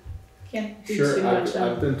on it. Can't do Sure, too much.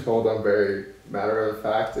 I've been told I'm very matter of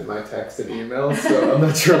fact in my text and emails, so I'm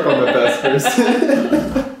not sure if I'm the best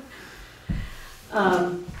person.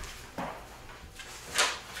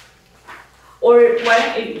 Or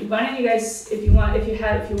why don't you guys, if you want to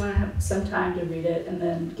have some time to read it, and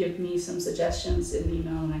then give me some suggestions in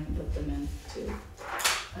email, and I can put them into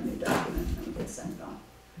a new document and we can send it on.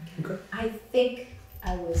 I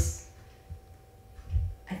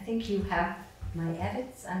think you have my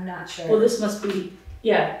edits, I'm not sure. Well, this must be,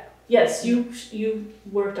 yes, you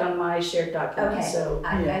worked on my shared document, Okay. so,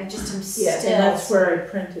 I just am Yeah, still. And that's where I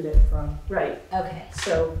printed it from. right, Okay,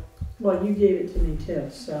 so, Well, you gave it to me too,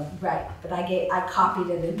 so. right, but I copied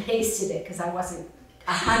it and pasted it because I wasn't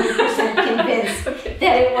 100% convinced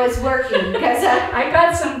that it was working because I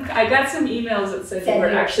got some emails that said you were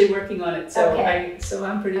you- actually working on it, so Okay. so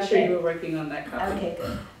I'm pretty sure Okay. you were working on that copy. okay,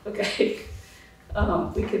 good. Okay.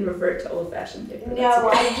 We can revert to old-fashioned paper. That's No,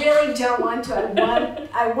 okay. I really don't want to.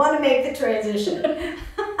 I want to make the transition.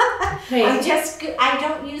 Hey, I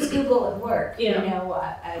don't use Google at work. Yeah. You know,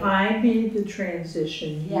 I made the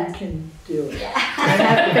transition, you Yes. can do it. yeah. I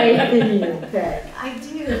have faith in you, okay? I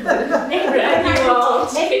do. Right, you all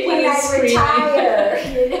Maybe taking when a I screening. retire,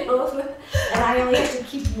 you know, and I only have to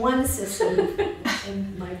keep one system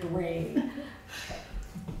in my brain.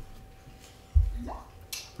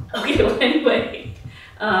 Okay, well, anyway,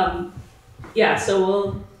 so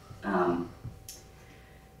we'll,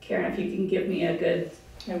 Karen, if you can give me a good,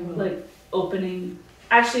 I will. like, opening,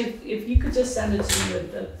 actually, if you could just send it to me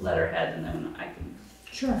with the letterhead, and then I can,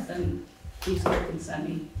 Sure. then these guys can send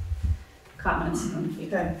me comments, and then we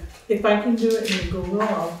can. Okay, if I can do it in the Google,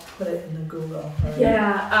 I'll put it in the Google. all right?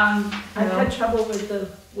 Yeah, I've Yeah. had trouble with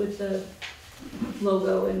the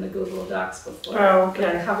logo in the Google Docs before. Oh,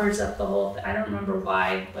 okay. It covers up the whole, I don't remember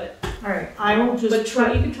why, but, All right, I will just. but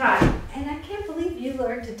try, you can try. And I can't believe you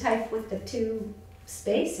learned to type with the 2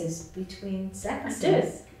 spaces between sentences. I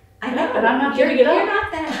did. I know. And I'm not You're- giving it up. You're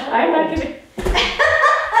not that old. I'm not giving,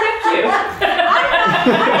 thank you. I got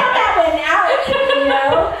that one out, you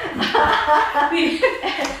know?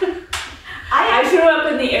 I grew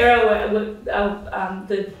up in the era with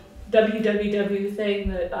the www thing,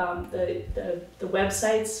 the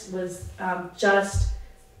websites was just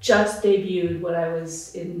debuted when I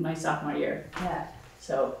was in my sophomore year. Yeah,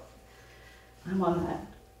 So I'm on that.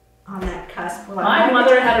 on that cusp. Well, My I'm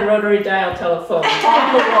mother had a rotary dial telephone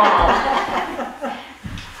on the wall.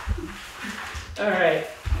 All right.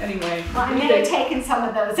 Anyway, Well, I we may did- have taken some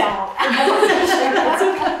of those out. I wasn't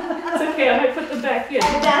sure. it's okay. I might put them back in.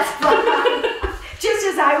 And that's fine. Just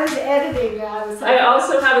as I was editing, I was like, I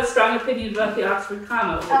also have a strong opinion about the Oxford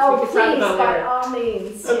comma, which oh, we can talk please, about by later. all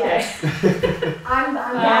means, Okay. yes. I'm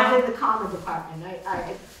down in the comma department.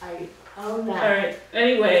 I own All that. right.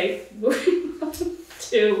 Anyway, moving on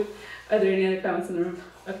to, are there any other comments in the room?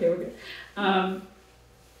 Okay, we're good.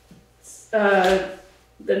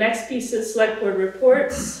 The next piece is select board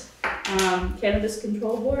reports. Cannabis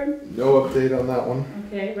control board. No update on that one.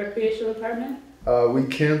 Okay, recreational department. We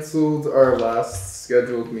canceled our last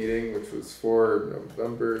scheduled meeting, which was for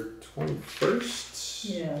November 21st.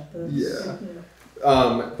 Yeah. that's- Yeah.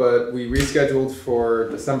 But we rescheduled for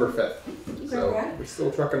December 5th. So Okay. we're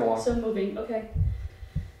still trucking along. So moving. Okay.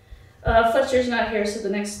 Fletcher's not here, so the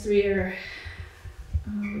next 3 are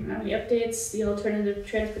Any updates? The Alternative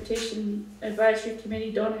Transportation Advisory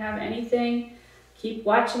Committee don't have anything. Keep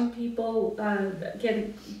watching people,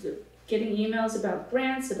 getting emails about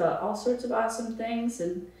grants, about all sorts of awesome things,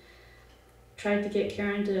 and tried to get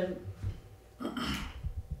Karen to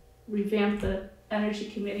revamp the Energy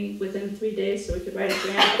Committee within 3 days so we could write a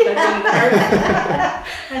grant. But that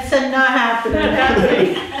didn't work. I said not happening. Not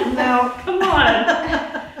happening. No. Come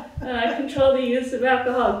on. Control the use of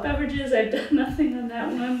alcoholic beverages. I've done nothing on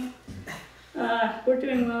that one. We're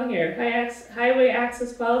doing well here. Highway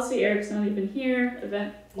access policy. Eric's not even here.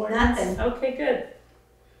 Event ordinance. Nothing. Okay, good.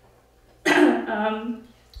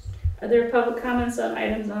 Are there public comments on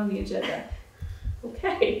items on the agenda?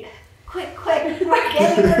 Okay. Quick, we're gonna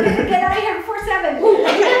get out of here before 7.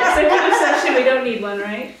 Executive session, we don't need one,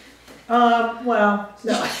 right? Well,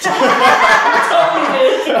 no. Totally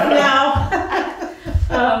did. No.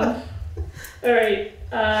 All right,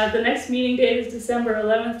 the next meeting date is December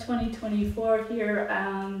 11th, 2024 here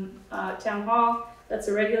Town Hall. That's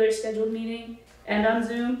a regular scheduled meeting and on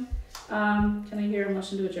Zoom. Can I hear a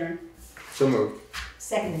motion to adjourn? So moved.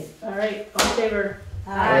 Seconded. All right, all in favor?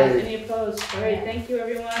 Aye. Any opposed? All right, thank you,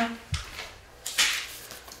 everyone.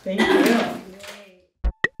 Thank you.